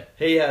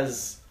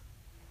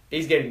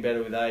getting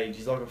better with age.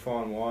 He's like a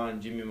fine wine,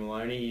 Jimmy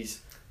Maloney.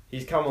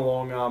 He's come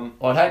along.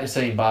 I'd hate to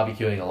see him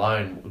barbecuing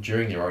alone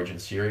during the Origin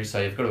series,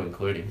 so you've got to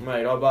include him.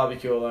 Mate, I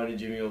barbecue alone to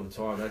Jimmy all the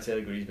time. That's how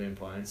good he's been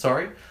playing.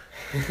 Sorry?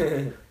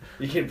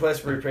 You can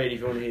press repeat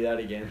if you want to hear that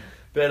again.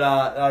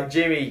 But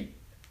Jimmy,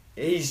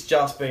 he's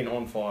just been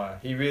on fire.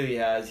 He really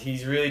has.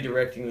 He's really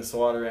directing the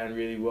side around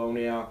really well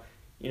now.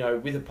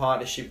 With a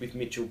partnership with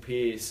Mitchell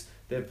Pearce,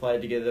 they've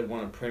played together, they've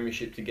won a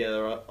premiership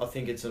together. I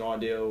think it's an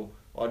ideal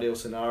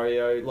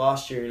scenario.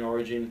 Last year in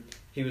Origin,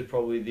 he was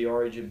probably the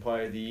Origin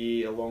Player of the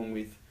Year, along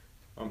with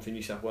for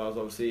New South Wales,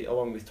 obviously,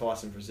 along with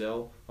Tyson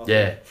Frizzell.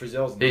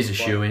 Frizzell's he's a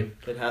shoo-in.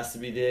 That has to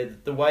be there.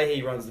 The way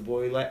he runs the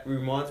ball, he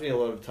reminds me a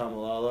lot of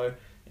Tamalalo.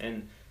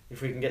 And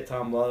if we can get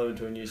Tamalalo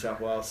into a New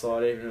South Wales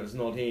side, even if it's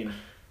not him,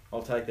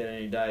 I'll take that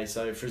any day.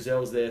 So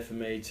Frizzell's there for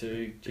me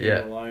too. Jimmy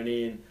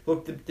Maloney. And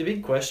look, the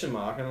big question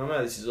mark, and I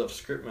know this is off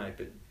script, mate,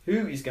 but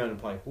who is going to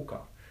play hooker?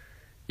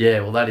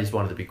 Yeah, well, that is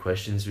one of the big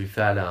questions. We've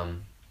had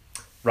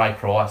Ray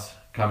Price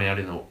come out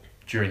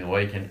during the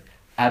week and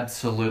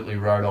absolutely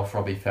wrote off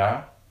Robbie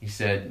Farah. He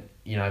said,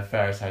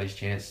 Farah's had his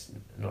chance.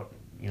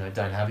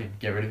 Don't have him.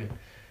 Get rid of him.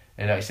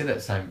 And he said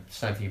that same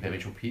thing about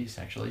Mitchell Pearce,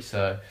 actually.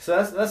 So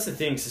that's the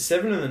thing. So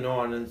 7 and the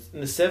 9, and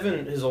the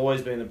 7 has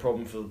always been the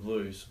problem for the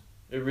Blues.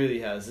 It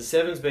really has. The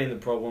 7's been the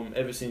problem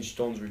ever since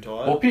John's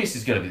retired. Well, Pearce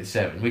is going to be the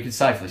 7. We can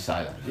safely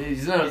say that.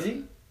 Is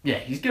he? Yeah,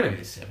 he's going to be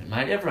the 7,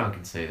 mate. Everyone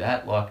can see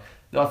that.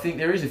 I think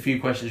there is a few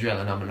questions around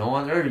the number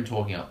 9. They're even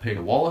talking up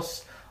Peter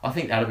Wallace. I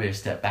think that'll be a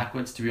step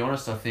backwards, to be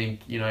honest. I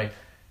think,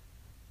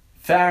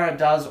 Farah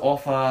does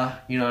offer,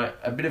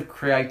 a bit of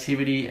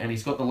creativity, and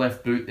he's got the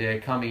left boot there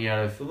coming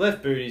out of... The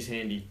left boot is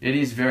handy. It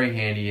is very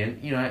handy,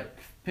 and,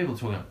 people are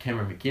talking about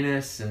Cameron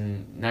McInnes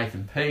and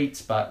Nathan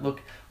Peets, but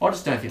look, I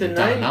just don't think they've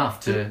done enough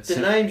to...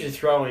 The names you're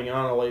throwing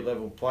aren't elite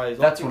level players.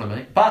 That's what I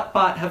mean.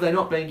 But have they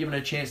not been given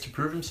a chance to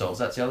prove themselves?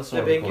 That's the other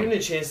side of the coin. They've been given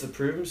a chance to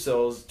prove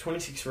themselves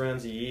 26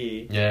 rounds a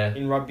year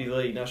in rugby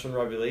league, National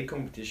Rugby League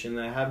competition.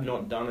 They have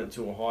not done it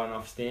to a high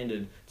enough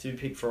standard to be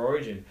picked for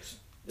Origin.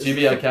 Do you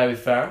be okay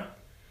with Farah?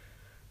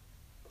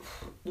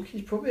 Look,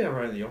 he's probably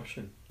our only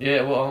option.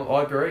 Yeah, well,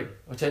 I agree.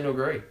 I tend to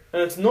agree.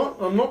 And it's not...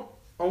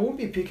 I won't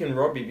be picking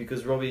Robbie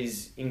because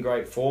Robbie's in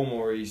great form,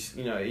 or he's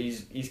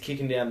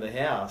kicking down the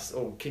house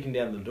or kicking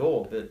down the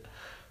door. But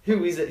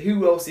Who is it?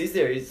 Who else is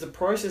there? It's the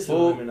process of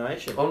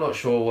elimination. I'm not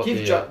sure what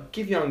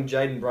give young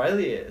Jaden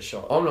Brayley a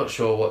shot. I'm not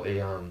sure what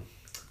the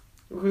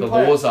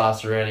laws are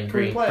surrounding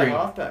bringing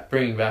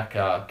back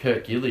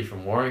Kurt Gidley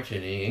from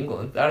Warrington in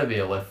England. That'd be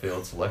a left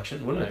field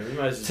selection, wouldn't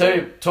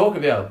it? Talk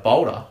about a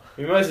bolter.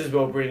 We might as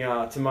well bring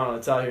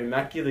Tamana Tahu and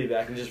Matt Gidley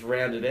back and just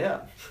round it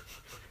out.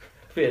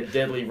 Be a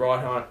deadly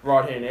right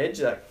hand edge,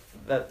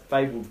 that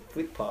fabled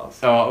flick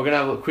pass. Alright, we're going to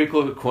have a quick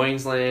look at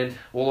Queensland.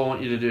 All I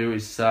want you to do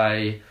is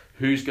say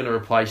who's going to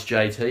replace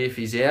JT if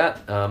he's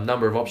out.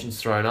 Number of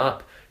options thrown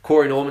up.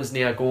 Corey Norman's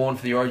now gone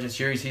for the Origin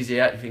Series. He's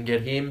out if you can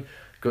get him.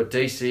 Got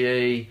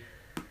DCE,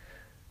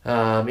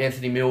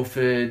 Anthony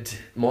Milford,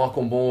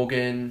 Michael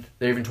Morgan.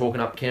 They're even talking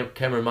up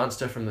Cameron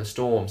Munster from the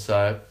Storm.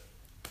 So,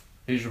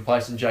 who's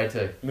replacing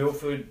JT?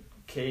 Milford,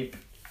 keep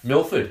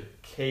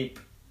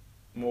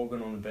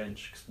Morgan on the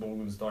bench because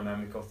Morgan's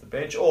dynamic off the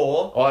bench.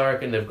 Or I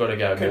reckon they've got to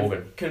go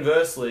Morgan.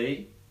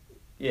 Conversely,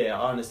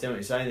 yeah, I understand what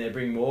you're saying there.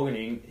 Bring Morgan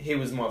in. He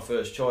was my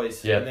first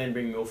choice. Yep. And then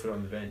bring Milford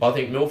on the bench. I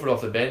think Milford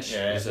off the bench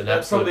is an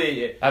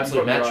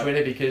absolute match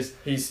winner because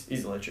he's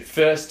electric.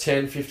 First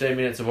 10, 15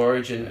 minutes of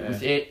Origin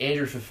with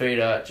Andrew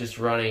Fafita just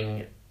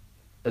running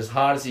as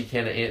hard as he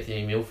can at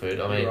Anthony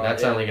Milford. I mean,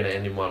 that's only going to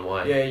end in one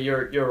way. Yeah,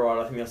 you're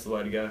right. I think that's the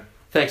way to go.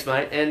 Thanks,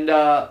 mate. And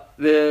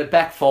the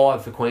back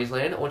five for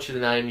Queensland, I want you to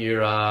name your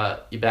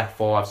back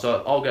five.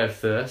 So I'll go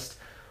first.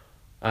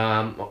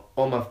 On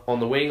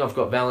the wing, I've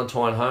got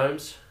Valentine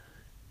Holmes.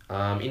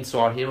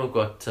 Inside him, I've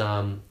got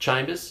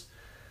Chambers.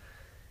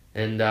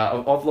 And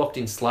I've locked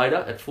in Slater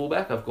at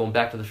fullback. I've gone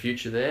back to the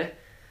future there.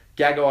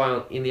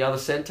 Gagai in the other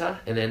centre.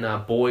 And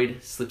then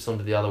Boyd slips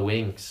onto the other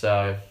wing.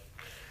 So,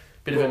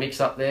 bit of a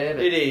mix-up there.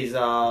 But it is.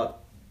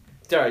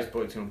 Darius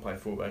Boyd's going to play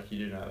fullback,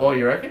 you do know that. Oh,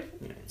 you reckon?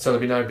 Yeah. So there'll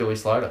be no Billy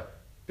Slater?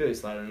 Billy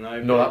Slater,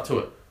 no. Not up to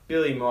it?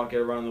 Billy might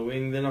get a run on the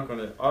wing. They're not going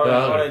to... They're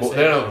not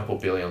going to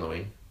put Billy on the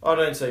wing. I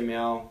don't see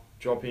Mal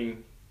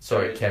dropping...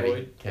 Sorry,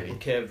 Kev.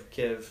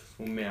 Kev,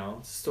 or Mal.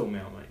 It's still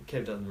Mal, mate.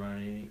 Kev doesn't run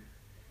anything.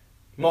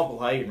 Michael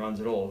Hagan runs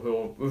it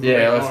all. Let's be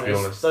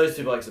honest. Those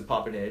two blokes are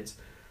puppet heads.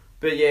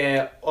 But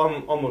yeah,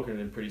 I'm looking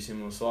at a pretty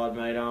similar side,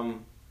 mate.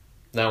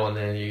 No one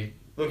there.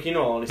 Look, you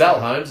know, honestly... Val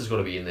Holmes has got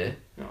to be in there.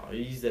 No,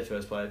 he's their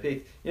first player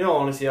picked. You know,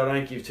 honestly, I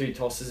don't give two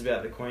tosses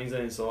about the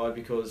Queensland side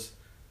because,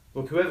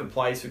 look, whoever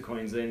plays for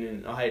Queensland,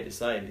 and I hate to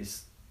say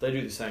this, they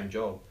do the same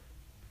job.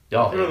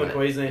 Oh, put on the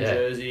Queensland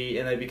jersey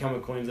and they become a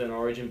Queensland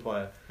Origin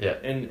player. Yeah.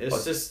 And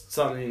it's just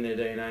something in their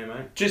DNA,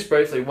 mate. Just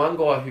briefly, one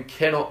guy who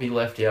cannot be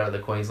left out of the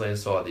Queensland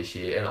side this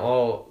year, and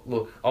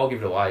I'll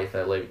give it away if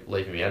they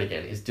leave him out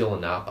again, is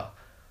Dylan Napa.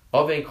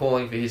 I've been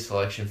calling for his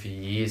selection for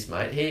years,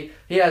 mate.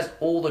 He has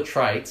all the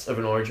traits of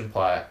an Origin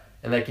player,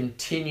 and they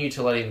continue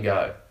to let him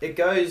go.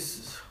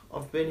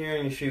 I've been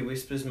hearing a few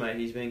whispers, mate.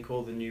 He's been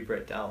called the new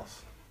Brett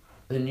Dallas.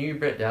 The new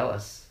Brett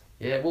Dallas.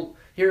 Yeah, well,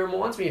 he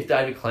reminds me of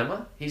David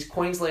Clemmer. He's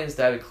Queensland's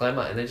David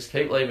Clemmer, and they just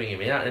keep leaving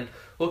him out. And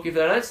look, if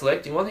they don't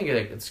select him, I think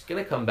it's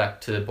going to come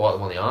back to bite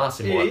them on the arse,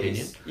 in my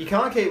opinion. You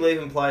can't keep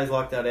leaving players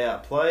like that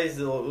out. Players,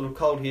 the little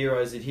cold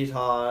heroes that hit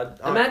hard.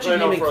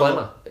 Imagine him and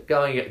Clemmer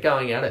going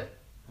at it.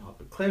 Oh,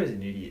 but Clemmer's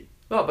an idiot.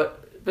 Oh,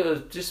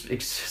 but just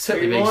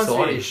certainly he be reminds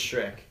exciting. me of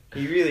Shrek.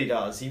 He really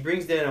does. He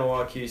brings down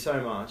our IQ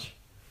so much.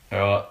 All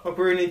right. Look,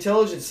 we're an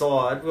intelligent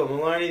side. We've got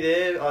Maloney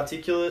there,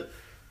 articulate.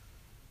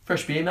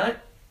 Fresh beer, mate?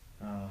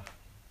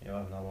 Yeah, I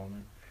have another one,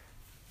 mate.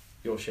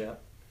 Your shout.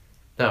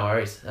 No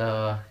worries. You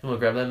want to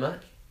grab them, mate?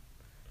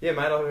 Yeah,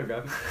 mate, I'll go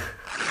grab them.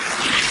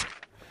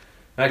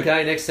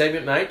 Okay, next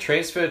segment, mate.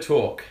 Transfer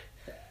talk.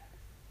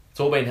 It's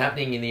all been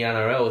happening in the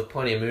NRL with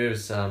plenty of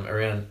moves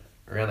around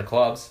the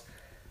clubs.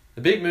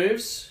 The big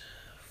moves,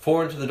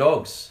 foreign to the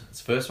Dogs.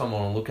 It's the first one I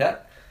want to look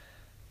at.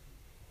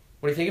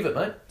 What do you think of it,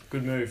 mate?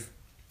 Good move.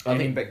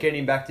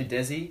 Getting back to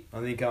Desi,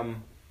 I think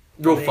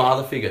real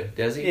father figure,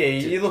 Desi.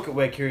 Yeah, you look at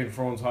where Kieran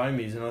Fraun's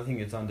home is, and I think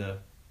it's under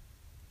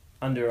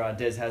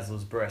Des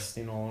Hasler's breast.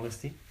 In all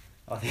honesty,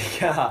 I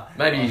think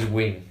maybe his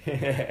wing.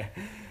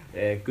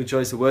 Yeah, good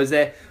choice of words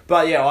there.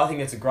 But yeah, I think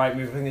it's a great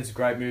move. I think it's a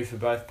great move for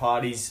both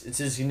parties. It's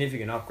a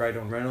significant upgrade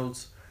on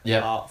Reynolds.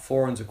 Yeah,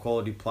 Foran's a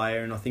quality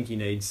player, and I think he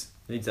needs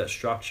that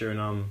structure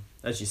and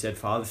as you said,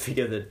 father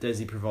figure that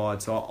Desi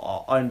provides. So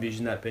I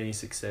envision that being a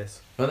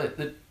success. But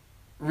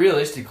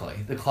realistically,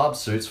 the club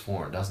suits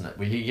Foran, doesn't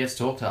it? He gets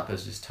talked up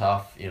as this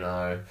tough,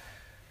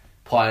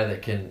 player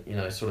that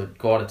can, sort of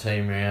guide a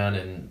team around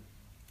and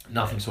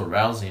nothing sort of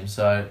rattles him.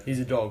 So he's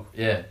a dog.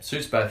 Yeah,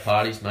 suits both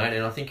parties, mate.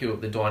 And I think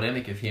the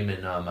dynamic of him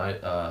and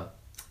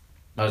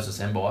Moses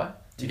Mbai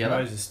together.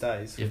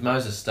 If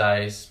Moses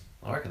stays,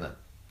 I reckon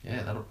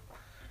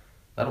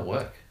that'll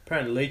work.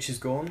 Apparently Leach is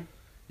gone.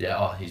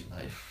 Yeah, he's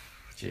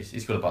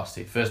got a bus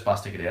ticket. First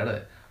bus ticket out of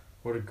there.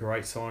 What a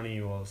great signing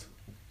he was.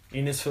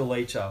 Innes for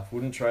Leacher.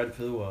 Wouldn't trade it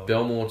for the world.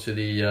 Belmore to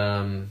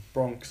the...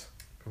 Bronx.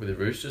 Probably the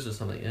Roosters or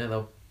something. Yeah,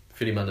 they'll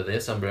fit him under their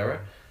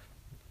sombrero.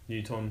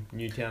 Newtown,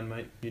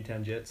 mate.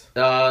 Newtown Jets.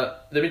 The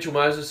Mitchell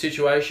Moses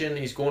situation.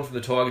 He's gone from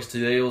the Tigers to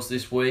the Eels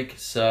this week.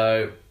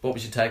 So, what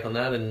was your take on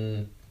that?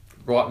 And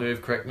right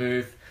move, correct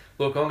move?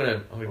 Look, I'm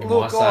gonna give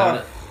my say on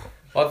it.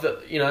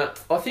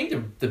 I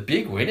think the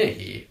big winner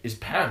here is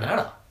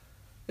Parramatta.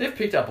 They've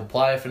picked up a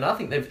player for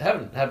nothing. They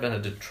haven't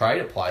had to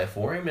trade a player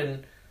for him,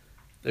 and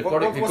they've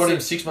got him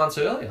 6 months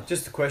earlier.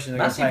 Just a question. They're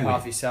going to pay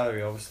half his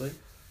salary, obviously.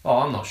 Oh,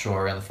 I'm not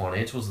sure around the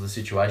financials of the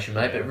situation,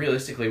 mate. But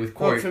realistically, with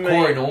Corey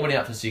me, Norman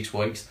out for 6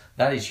 weeks,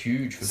 that is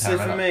huge for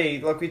Parramatta. So for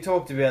me, like we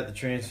talked about the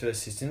transfer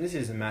system, this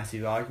is a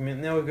massive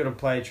argument. Now we've got to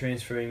play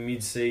transferring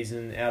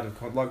mid-season out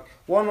of like.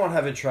 Why not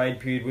have a trade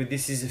period where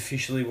this is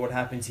officially what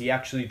happens? He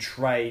actually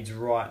trades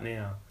right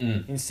now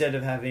instead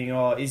of having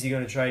is he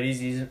going to trade? Is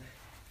he? Isn't?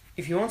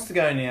 If he wants to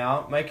go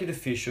now, make it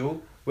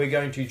official. We're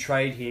going to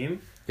trade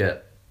him. Yeah.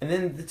 And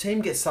then the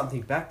team gets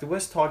something back. The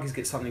West Tigers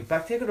get something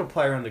back. They've got a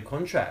player under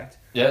contract.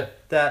 Yeah.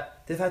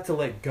 That they've had to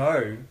let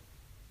go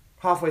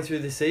halfway through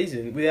the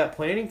season without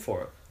planning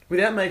for it.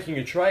 Without making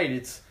a trade,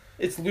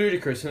 it's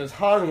ludicrous, and it's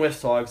hard on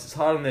West Tigers, it's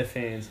hard on their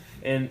fans,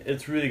 and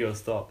it's really got to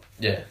stop.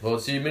 Yeah, well,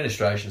 it's the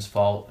administration's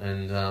fault,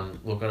 and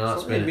look, I know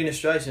it's not the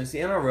administration, it's the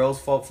NRL's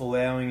fault for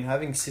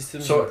having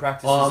systems and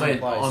practices in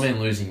place. I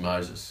mean, losing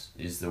Moses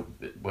is the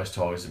West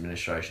Tigers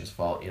administration's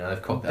fault.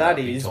 They've copped that up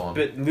big time.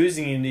 But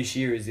losing him this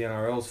year is the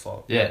NRL's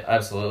fault. Yeah,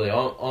 absolutely. I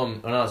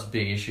know it's a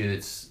big issue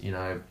that's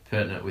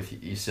pertinent with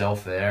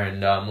yourself there,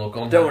 and look,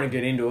 I don't want to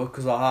get into it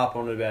because I harp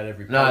on it about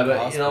every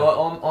podcast. No,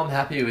 but I'm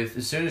happy with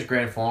as soon as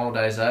grand final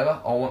day's over.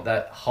 I want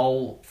that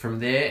whole from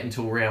there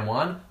until round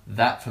one.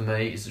 That for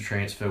me is the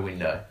transfer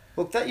window.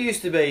 Look, that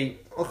used to be.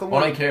 Look, I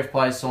don't care if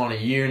players sign a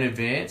year in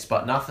advance,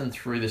 but nothing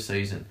through the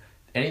season.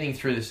 Anything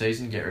through the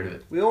season, get rid of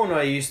it. We all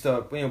know you used to,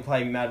 when you were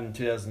playing Madden in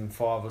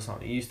 2005 or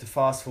something, you used to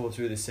fast forward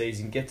through the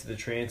season, get to the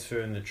transfer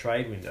and the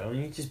trade window,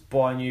 and you just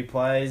buy new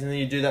players, and then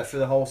you do that for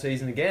the whole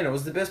season again. It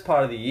was the best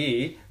part of the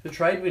year, the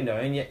trade window,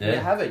 and you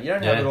have it. You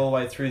don't have it all the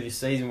way through this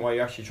season while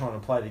you're actually trying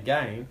to play the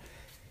game.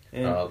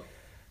 And,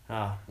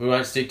 we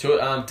won't stick to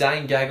it.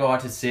 Dane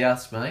Gagai to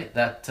Souths, mate.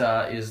 That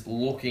is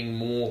looking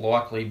more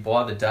likely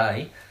by the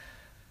day.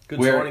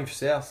 Good signing for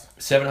South.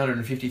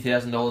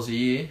 $750,000 a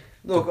year.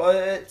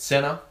 Look,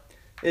 centre.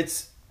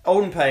 I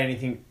wouldn't pay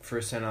anything for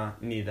a centre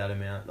near that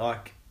amount.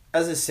 Like,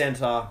 as a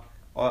centre,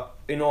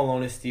 in all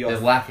honesty... They're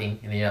lacking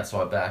in the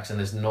outside backs, and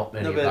there's not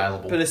many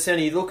available. But a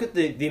centre, you look at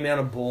the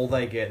amount of ball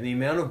they get, and the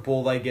amount of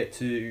ball they get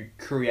to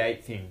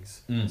create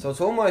things. So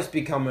it's almost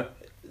become...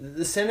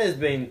 The centre has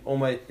been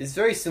almost... It's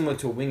very similar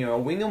to a winger. A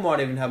winger might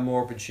even have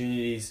more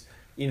opportunities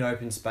in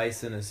open space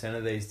than a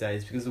centre these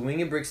days, because the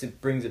winger brings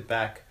it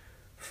back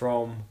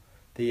from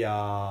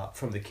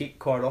the kick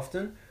quite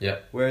often. Yeah.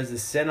 Whereas the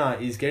centre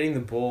is getting the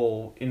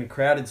ball in a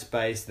crowded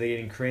space. They're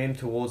getting crammed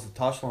towards the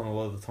touchline a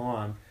lot of the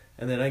time,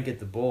 and they don't get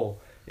the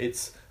ball.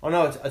 I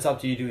know it's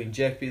up to you to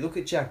inject, but you look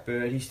at Jack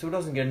Bird, he still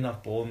doesn't get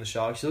enough ball in the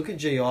Sharks. You look at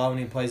GI when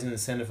he plays in the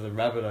centre for the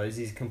Rabbitohs,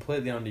 he's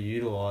completely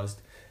underutilised.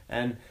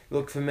 And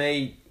look, for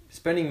me,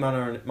 spending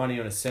money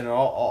on a centre,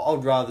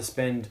 I'd rather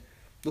spend...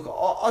 Look,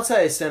 I'd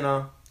say a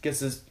centre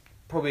gets us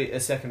probably a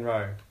second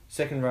row.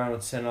 Second row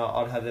on centre,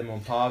 I'd have them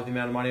on par with the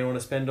amount of money I want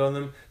to spend on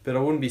them, but I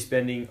wouldn't be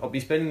spending... I'd be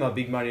spending my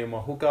big money on my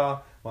hooker,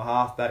 my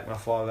halfback, my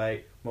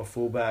 5'8", my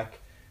fullback,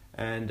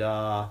 and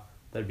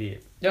that'd be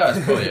it. Yeah,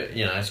 it's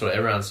probably, sort of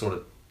everyone's sort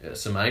of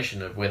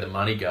summation of where the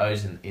money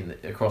goes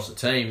across the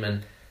team,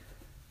 and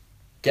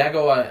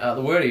Gagai,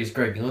 the word is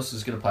Greg Millis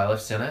is going to play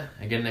left centre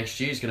again next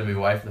year. He's going to move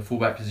away from the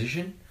fullback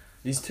position.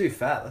 He's too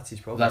fat, that's his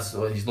problem.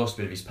 He's lost a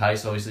bit of his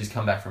pace, obviously he's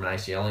come back from an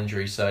ACL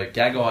injury, so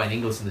Gagai and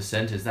Inglis in the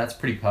centres, that's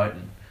pretty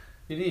potent.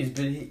 It is,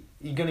 but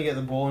you're going to get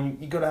the ball and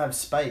you've got to have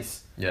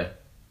space. Yeah.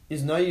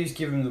 There's no use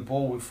giving him the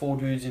ball with 4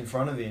 dudes in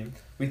front of him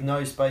with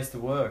no space to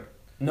work.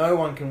 No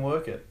one can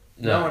work it.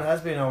 No one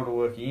has been able to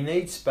work it. You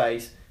need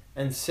space,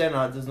 and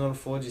centre does not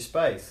afford you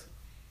space.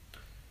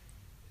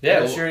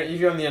 Yeah. If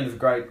you're on the end of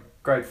a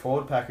great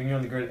forward pack and you're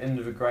on the end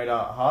of a great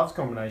halves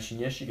combination,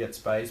 yes, you get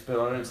space, but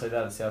I don't say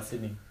that at South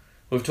Sydney.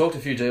 We've talked a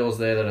few deals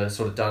there that are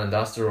sort of done and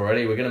dusted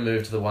already. We're going to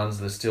move to the ones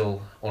that are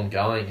still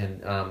ongoing,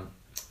 and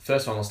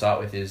first one we'll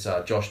start with is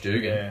Josh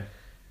Dugan.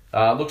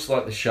 Yeah. Looks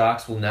like the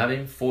Sharks will nab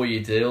him.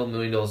 4-year deal, $1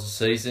 million a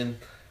season.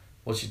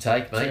 What's your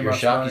take, mate? You're a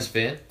Sharkies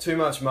fan. Too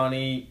much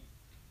money.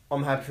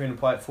 I'm happy for him to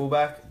play at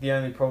fullback. The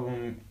only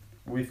problem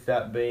with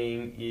that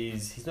being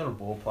is he's not a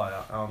ball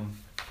player.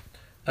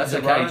 That's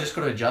okay. You just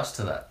got to adjust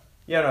to that.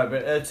 Yeah, no,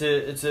 but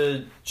it's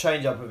a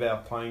change up of our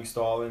playing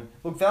style. And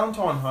look,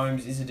 Valentine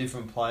Holmes is a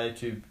different player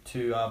to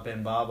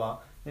Ben Barber,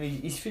 and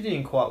he's fitted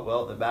in quite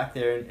well at the back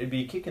there. And it'd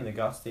be a kick in the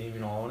guts to him,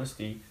 in all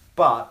honesty.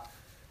 But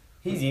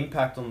his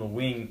impact on the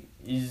wing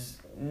is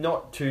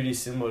not too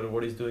dissimilar to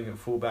what he's doing at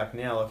fullback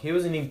now. Like, he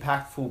was an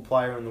impactful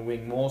player on the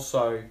wing, more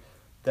so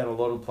than a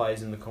lot of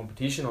players in the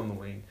competition on the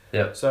wing.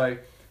 Yeah. So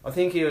I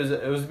think it was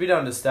a bit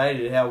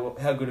understated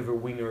how good of a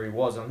winger he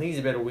was. I think he's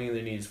a better winger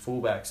than he is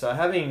fullback. So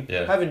having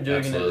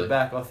Dugan at the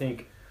back, I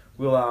think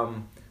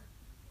will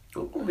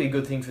be a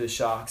good thing for the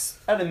Sharks.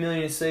 At $1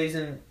 million a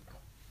season,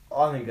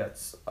 I think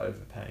that's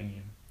overpaying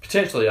him.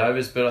 Potentially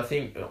overs, but I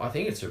think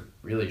it's a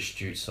really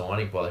astute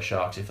signing by the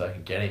Sharks if they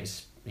can get him.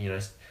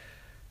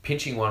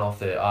 Pinching one off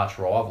their arch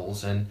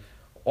rivals, and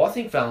I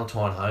think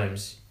Valentine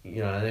Holmes,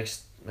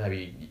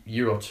 maybe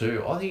year or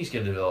two, I think he's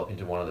going to develop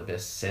into one of the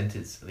best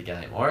centres of the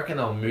game. I reckon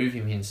they'll move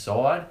him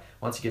inside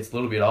once he gets a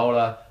little bit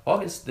older. I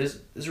reckon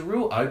there's a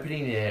real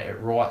opening there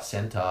at right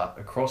centre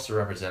across the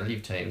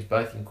representative teams,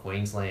 both in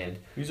Queensland.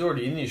 He's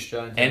already in the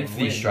Australian team. And for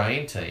the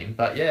Australian team.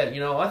 But yeah,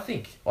 I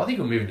think he'll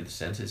move into the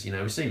centres.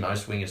 We see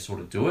most wingers sort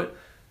of do it.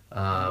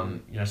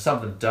 Some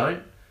of them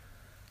don't.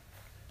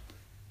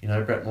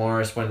 Brett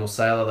Morris, Wendell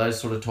Saylor, those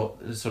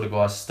sort of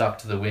guys stuck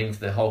to the wing for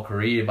their whole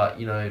career. But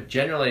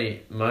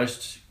generally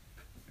most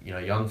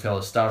young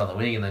fellas start on the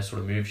wing and they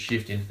sort of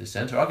shift into the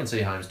centre. I can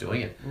see Holmes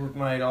doing it. Look,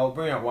 mate, I'll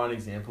bring up one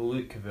example.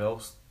 Luke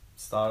Cavell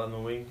started on the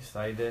wing,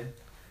 stayed there.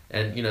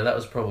 And that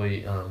was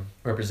probably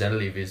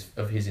representative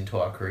of his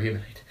entire career,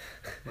 mate.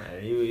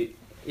 Mate,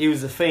 he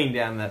was a fiend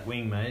down that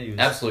wing, mate. He was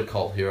absolute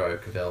cult hero,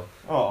 Cavell.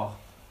 Oh,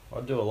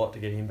 I'd do a lot to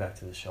get him back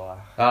to the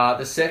Shire.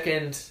 The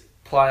second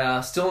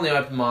player still in the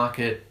open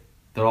market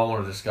that I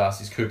want to discuss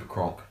is Cooper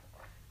Cronk.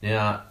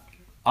 Now,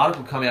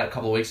 article come out a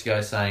couple of weeks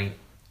ago saying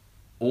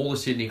all the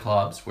Sydney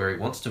clubs where he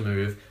wants to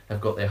move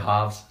have got their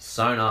halves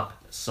sewn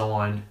up,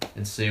 signed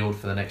and sealed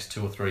for the next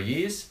 2 or 3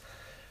 years.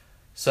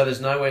 So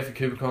there's nowhere for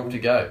Cooper Cronk to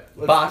go.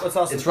 But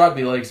it's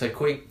rugby league, so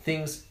quick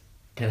things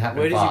can happen fast.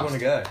 Where does he want to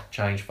go?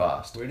 Change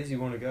fast. Where does he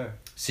want to go?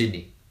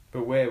 Sydney.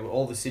 But where?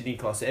 All the Sydney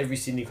clubs, every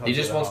Sydney club. He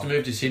just wants to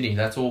move to Sydney,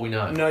 that's all we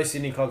know. No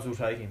Sydney clubs will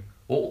take him.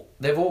 Well,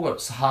 they've all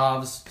got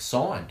halves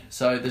signed,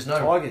 so there's no...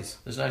 Tigers.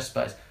 There's no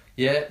space.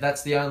 Yeah,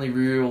 that's the only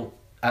real,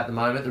 at the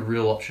moment, the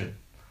real option.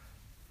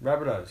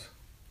 Rabbitohs.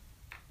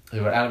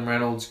 We've got Adam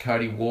Reynolds,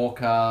 Cody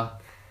Walker.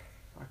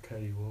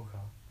 Cody Walker.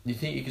 You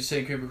think you could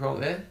see Cooper Cronk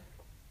there?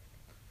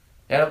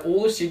 Out of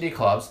all the Sydney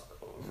clubs,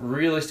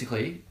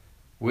 realistically,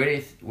 where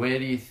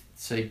do you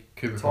see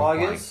Cooper Cronk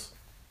playing? Tigers,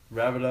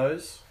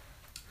 Rabbitohs.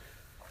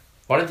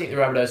 I don't think the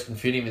Rabbitohs can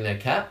fit him in their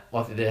cap.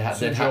 I think they'd have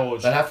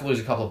to lose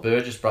a couple of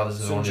Burgess brothers.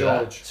 St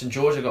George. St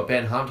George have got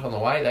Ben Hunt on the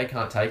way. They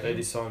can't take him. They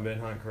did sign Ben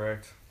Hunt,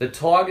 correct. The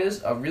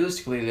Tigers are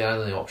realistically the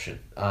only option.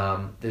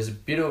 There's a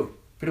bit of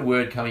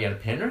word coming out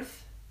of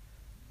Penrith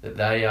that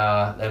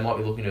they might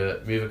be looking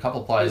to move a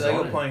couple of players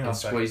on and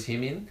squeeze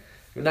him in.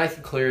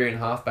 Nathan Cleary in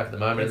halfback at the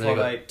moment, and they've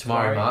got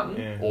Tamari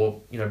Martin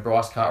or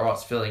Bryce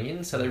Cartwright's filling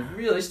in. So they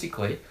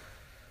realistically,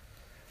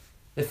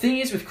 the thing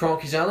is with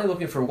Cronk, he's only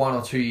looking for a 1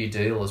 or 2 year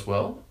deal as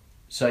well.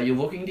 So you're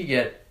looking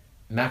to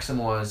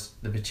maximise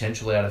the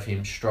potential out of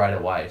him straight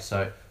away.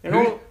 So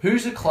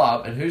who's a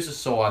club and who's a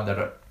side that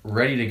are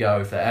ready to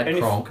go if they add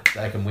Cronk,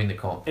 they can win the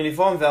comp. And if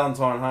I'm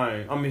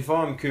Valentine Holmes, if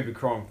I'm Cooper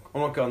Cronk,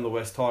 I'm not going to the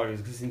West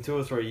Tigers because in 2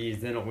 or 3 years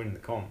they're not winning the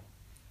comp.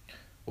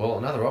 Well,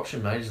 another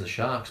option, mate, is the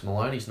Sharks.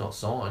 Maloney's not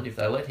signed. If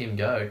they let him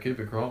go,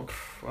 Cooper Cronk...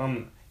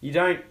 You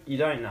don't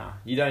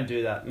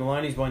do that.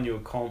 Maloney's won you a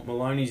comp.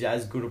 Maloney's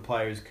as good a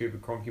player as Cooper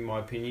Cronk, in my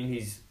opinion.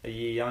 He's a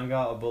year younger,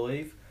 I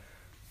believe.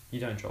 You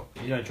don't drop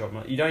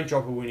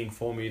a winning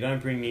formula. You don't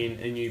bring in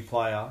a new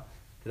player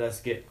that has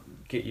to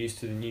get used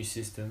to the new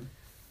system.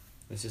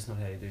 That's just not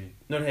how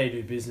you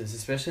do business,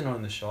 especially not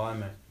in the Shire,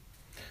 mate.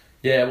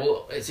 Yeah,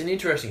 well, it's an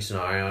interesting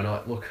scenario,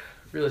 and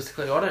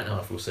realistically, I don't know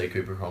if we'll see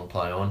Cooper Cronk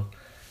play on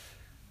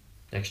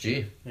next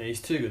year. Yeah,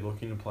 he's too good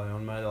looking to play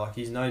on, mate. Like,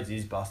 his nose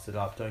is busted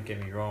up, don't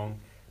get me wrong.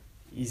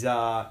 His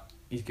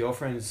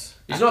girlfriend's...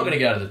 He's not going to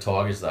go to the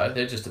Tigers, though.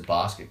 They're just a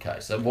basket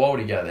case. So why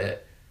would he go there?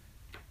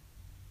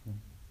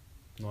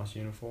 Nice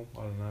uniform.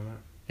 I don't know,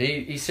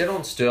 mate. He said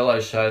on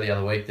Sterlo's show the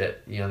other week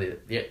that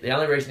the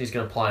only reason he's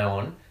going to play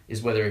on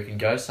is whether he can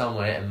go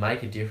somewhere and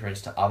make a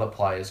difference to other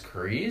players'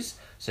 careers.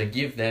 So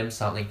give them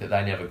something that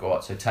they never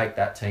got. So take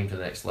that team to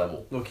the next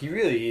level. Look, he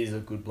really is a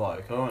good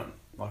bloke.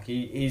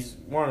 He's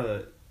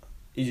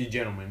a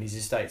gentleman. He's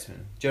a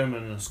statesman,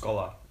 gentleman and a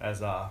scholar,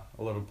 as a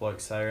lot of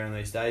blokes say around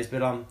these days.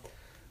 But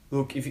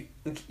look,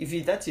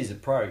 if that's his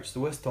approach, the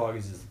West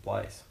Tigers is the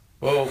place.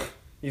 Well,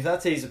 if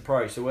that's his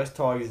approach, the West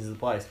Tigers is the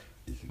place.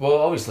 Well,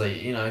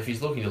 obviously, if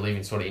he's looking to live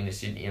in sort of inner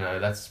Sydney,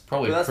 that's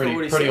probably a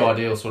pretty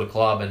ideal sort of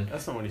club. And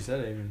that's not what he said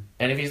even.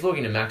 And if he's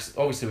looking to max,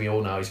 obviously we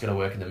all know he's going to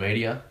work in the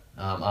media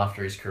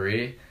after his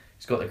career.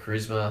 He's got the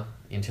charisma,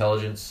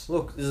 intelligence.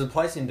 Look, there's a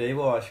place in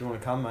Debo if you want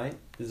to come, mate.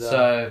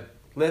 So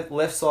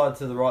left side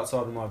to the right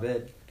side of my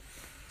bed.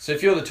 So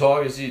if you're the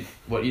Tigers, you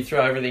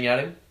throw everything at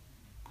him?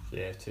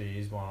 Yeah, 2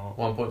 years, why not?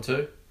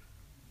 1.2?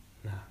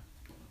 Nah,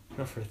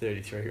 not for a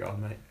 33-year-old,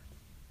 mate.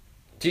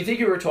 Do you think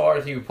he'll retire or do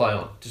you think he'll play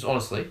on? Just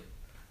honestly.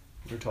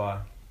 Retire.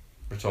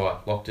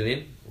 Locked it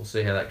in. We'll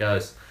see how that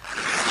goes.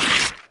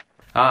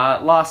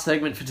 Last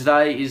segment for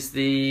today is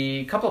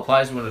the couple of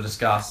players we want to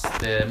discuss.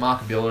 Their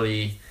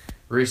markability,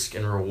 risk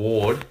and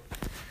reward.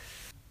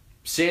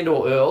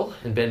 Sandor Earl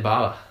and Ben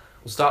Barber.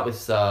 We'll start with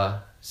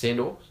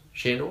Sandor.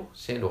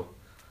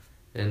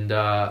 And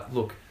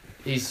look,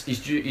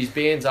 his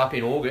band's up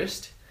in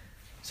August,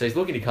 so he's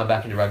looking to come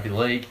back into rugby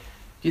league. Do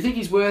you think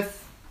he's worth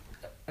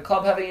a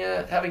club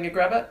having a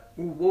grab at?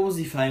 What was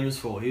he famous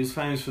for? He was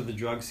famous for the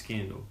drug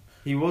scandal.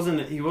 He wasn't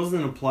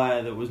a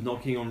player that was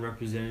knocking on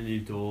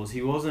representative doors.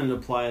 He wasn't a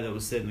player that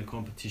was setting the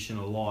competition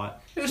alight.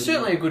 He was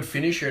certainly a good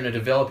finisher and a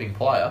developing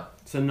player.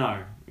 So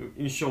no.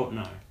 In short,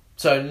 no.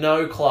 So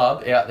no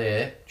club out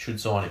there should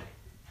sign him?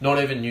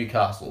 Not even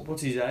Newcastle.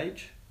 What's his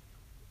age?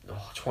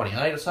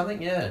 28 or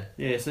something, yeah.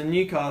 Yeah, so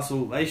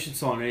Newcastle, they should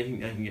sign anything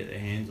they can get their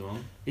hands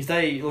on. If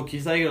they got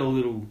a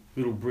little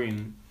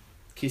brim,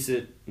 kiss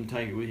it and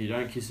take it with you.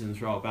 Don't kiss it and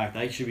throw it back.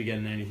 They should be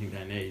getting anything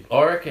they need.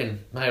 I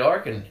reckon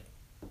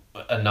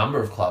a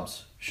number of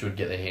clubs should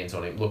get their hands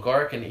on him. Look,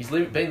 I reckon he's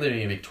been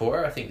living in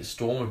Victoria. I think the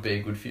Storm would be a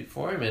good fit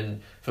for him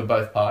and for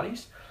both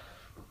parties.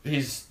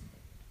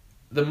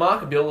 The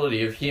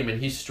markability of him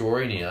and his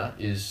story now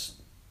is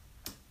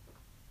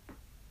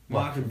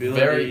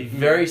very,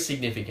 very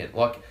significant.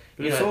 Like,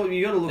 but you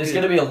got to look. There's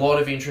going to be a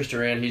lot of interest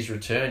around his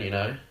return.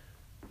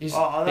 He's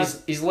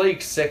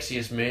league's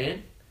sexiest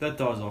man. That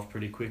dies off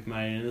pretty quick,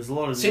 mate. And there's a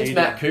lot of since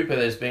Matt Cooper,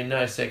 there's been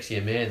no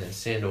sexier man than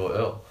Sandor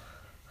Earl.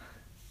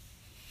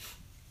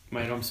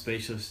 Mate, I'm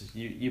speechless.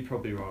 You're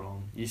probably right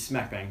on. You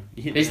smack bang.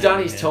 He's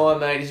done his time,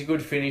 mate. He's a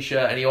good finisher,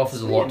 and he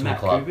offers a lot to the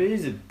club. Cooper,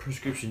 he's a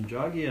prescription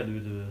drug. He had a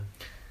bit of a...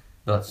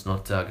 That's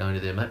not going to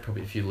there, mate.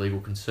 Probably a few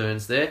legal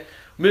concerns there.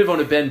 Move on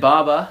to Ben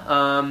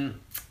Barber.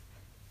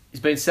 He's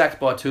been sacked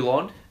by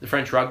Toulon, the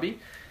French rugby.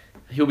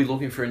 He'll be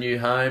looking for a new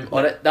home.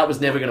 That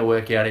was never going to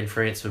work out in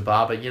France for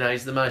Barber.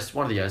 He's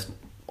one of the most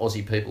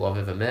Aussie people I've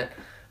ever met.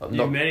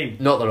 You've met him?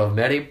 Not that I've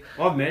met him.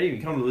 I've met him.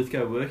 He came to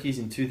Lithgow Workies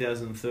in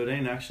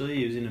 2013, actually.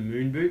 He was in a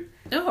moon boot.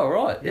 Oh,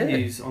 right, yeah.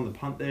 He was on the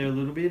punt there a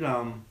little bit.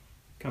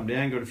 Come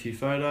down, got a few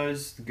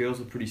photos. The girls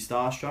were pretty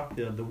starstruck,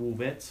 the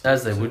Wolvettes.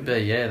 As they would be,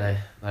 yeah.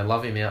 They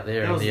love him out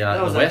there in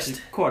the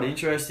West. Quite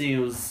interesting. It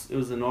was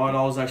the night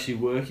I was actually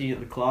working at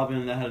the club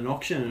and they had an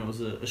auction and it was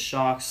a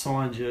Sharks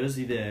signed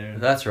jersey there.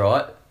 That's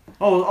right.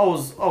 I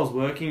was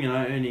working,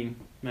 earning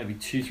maybe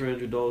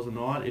 $200-$300 a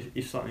night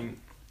if something.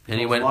 And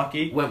he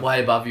lucky. Went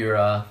way above your...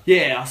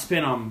 Yeah, I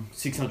spent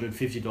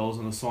 $650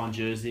 on a signed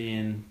jersey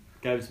and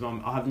gave it to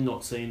Mum. I have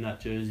not seen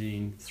that jersey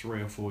in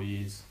 3 or 4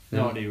 years.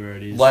 No idea where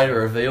it is.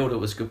 Later revealed it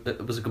was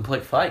a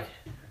complete fake.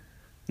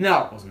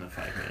 No, it wasn't a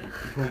fake, man.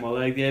 I pulled my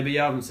leg there, but you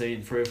haven't seen it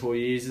in 3 or 4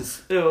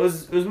 years. It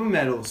was when we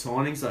made all the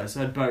signings though.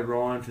 So I had Bo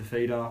Ryan for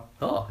Feeder.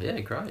 Oh, yeah,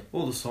 great.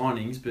 All the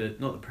signings, but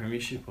not the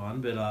premiership one.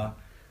 But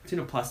it's in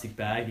a plastic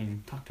bag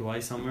and tucked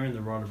away somewhere in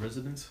the right of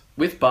residence.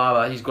 With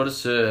Barber, he's got to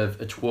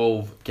serve a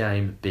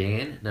 12-game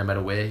ban no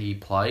matter where he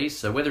plays.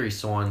 So whether he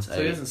signs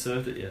he hasn't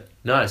served it yet?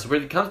 No, so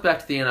whether he comes back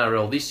to the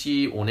NRL this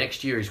year or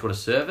next year, he's got to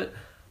serve it.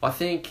 I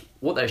think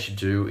what they should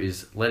do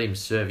is let him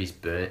serve his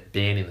ban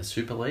in the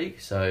Super League.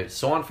 So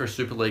sign for a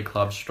Super League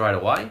club straight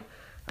away,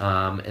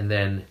 and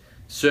then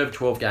serve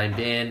 12-game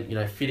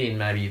ban. Fit in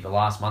maybe the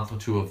last month or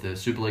two of the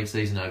Super League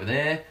season over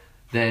there.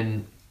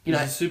 Then is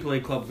the Super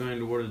League club going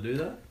to want to do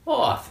that?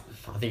 Oh, I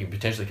think it could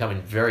potentially come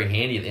in very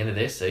handy at the end of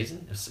their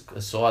season.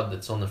 A side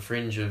that's on the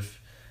fringe of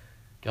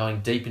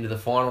going deep into the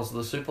finals of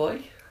the Super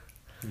League.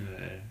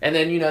 Yeah. And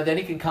then then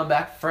he can come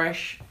back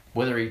fresh,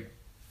 whether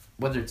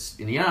it's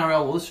in the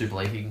NRL or the Super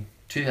League.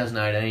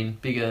 2018,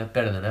 bigger,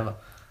 better than ever.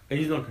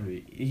 He's not going to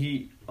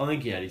be. I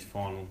think he had his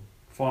final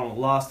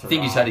last. I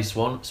think he's had his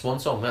swan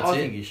song. That's it. I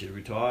think he should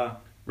retire.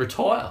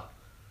 Retire.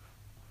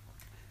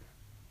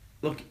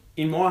 Look,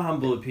 in my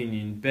humble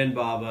opinion, Ben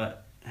Barber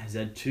has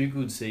had 2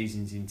 good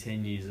seasons in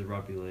 10 years of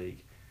rugby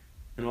league,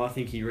 and I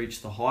think he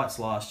reached the heights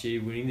last year,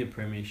 winning the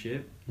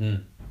premiership.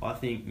 I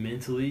think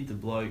mentally the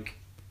bloke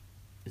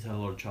has had a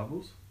lot of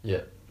troubles.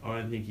 Yeah. I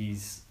don't think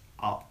he's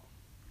up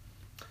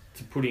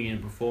to putting in a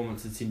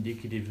performance that's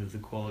indicative of the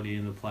quality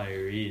and the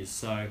player he is.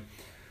 So,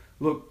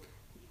 look,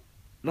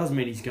 doesn't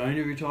mean he's going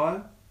to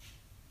retire,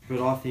 but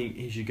I think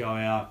he should go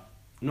out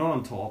not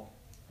on top.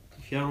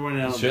 If he hadn't went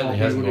out on top, certainly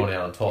hasn't gone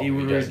out on top. He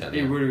would have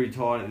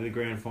retired at the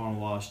grand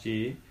final last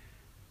year,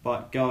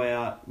 but go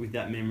out with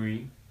that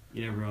memory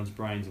in everyone's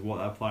brains of what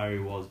that player he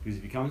was. Because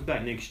if he comes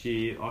back next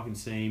year, I can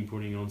see him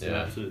putting on some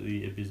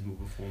absolutely abysmal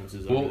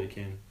performances. I really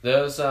can.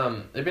 There's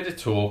a bit of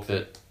talk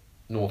that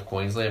North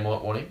Queensland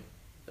might want him.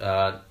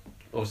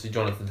 Obviously,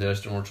 Jonathan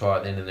Thurston will retire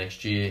at the end of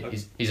next year.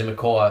 He's a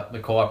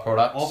Mackay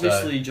product.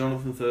 Obviously,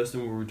 Jonathan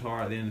Thurston will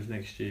retire at the end of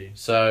next year.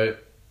 So,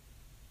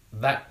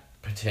 that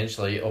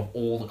potentially, of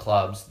all the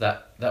clubs,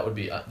 that would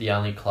be the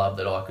only club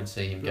that I could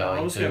see him going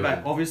to. I'll just go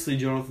back. Obviously,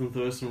 Jonathan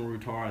Thurston will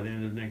retire at the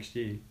end of next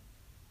year.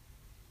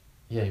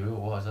 Yeah, he will.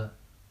 Why is that?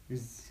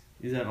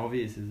 Is that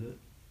obvious, is it?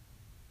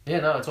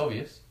 Yeah, no, it's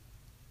obvious.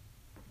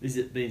 Is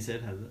it being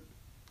said, has it?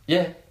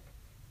 Yeah.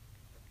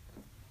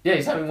 Yeah,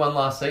 he's having one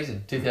last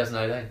season,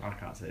 2018. I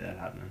can't see that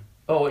happening.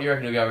 Oh, what, you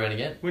reckon he'll go around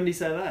again? When did he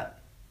say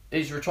that?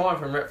 He's retiring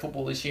from rep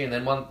football this year and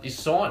then he's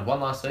signed one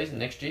last season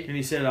next year. And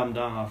he said, I'm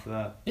done after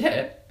that.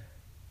 Yeah.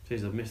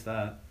 Jeez, I've missed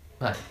that.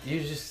 Mate,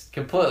 you're just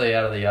completely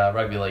out of the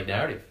rugby league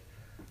narrative.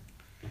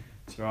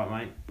 It's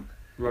alright, mate.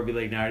 Rugby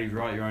league narrative,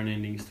 write your own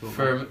endings to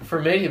it. For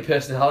a media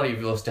personality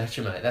of your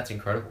stature, mate, that's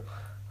incredible.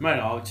 Mate,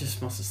 I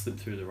just must have slipped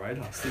through the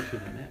radar, slipped through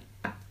the net.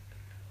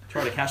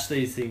 Try to catch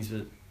these things,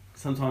 but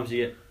sometimes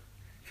you get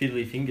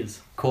fiddly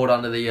fingers. Caught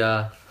under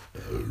the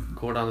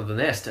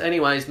nest.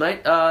 Anyways,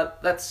 mate,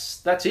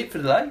 that's it for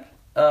today.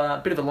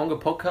 A bit of a longer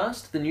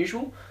podcast than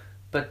usual,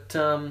 but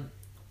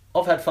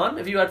I've had fun.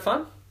 Have you had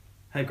fun?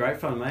 Had great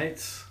fun, mate.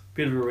 It's a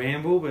bit of a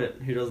ramble, but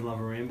who doesn't love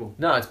a ramble?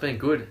 No, it's been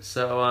good.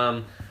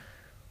 So,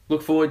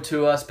 look forward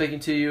to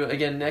speaking to you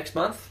again next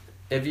month.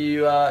 Have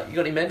you got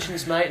any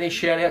mentions, mate? Any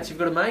shout-outs you've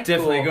got to make?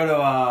 Definitely got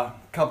a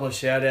couple of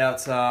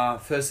shout-outs.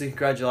 Firstly,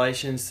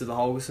 congratulations to the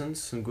Holgersons.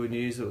 Some good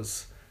news that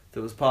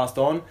was passed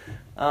on.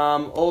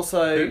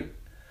 Also,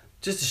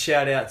 just a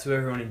shout-out to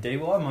everyone in DY,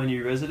 my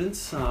new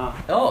residents.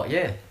 Oh,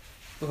 yeah.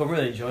 Look, I'm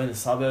really enjoying the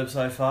suburb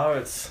so far.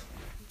 It's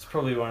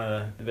probably one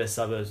of the best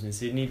suburbs in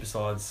Sydney,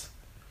 besides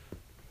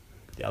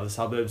the other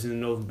suburbs in the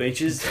Northern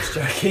Beaches. Just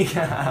joking.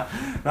 No,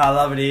 I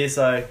love it here,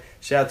 so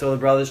shout out to all the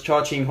brothers.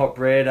 Chai Ching hot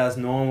bread as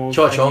normal.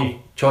 Chai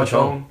Chong. Chai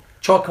Chong.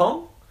 Chai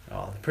Kong?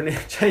 Oh,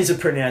 change the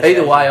pronunciation.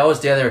 Either way, I was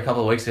down there a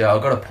couple of weeks ago.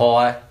 I got a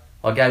pie.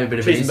 I gave a bit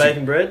of cheese and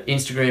bacon bread.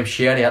 Instagram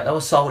shout out. They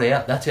were sold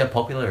out. That's how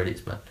popular it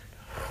is, man.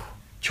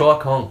 Chai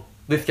Kong.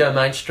 Lithgow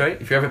Main Street.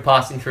 If you're ever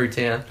passing through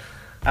town.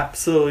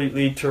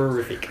 Absolutely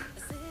terrific.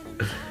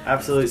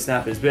 Absolute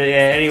snappers. But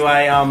yeah,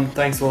 anyway,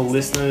 thanks to all the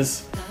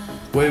listeners.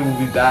 We will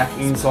be back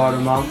inside a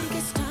month.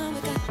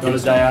 Not a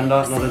day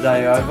under, not a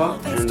day over.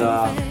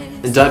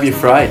 And don't be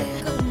afraid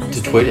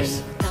to tweet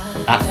us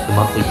at The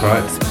Monthly Pro.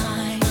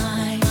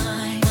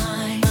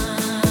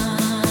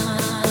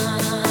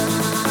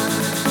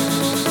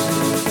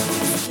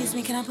 Excuse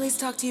me, can I please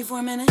talk to you for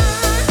a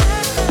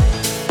minute?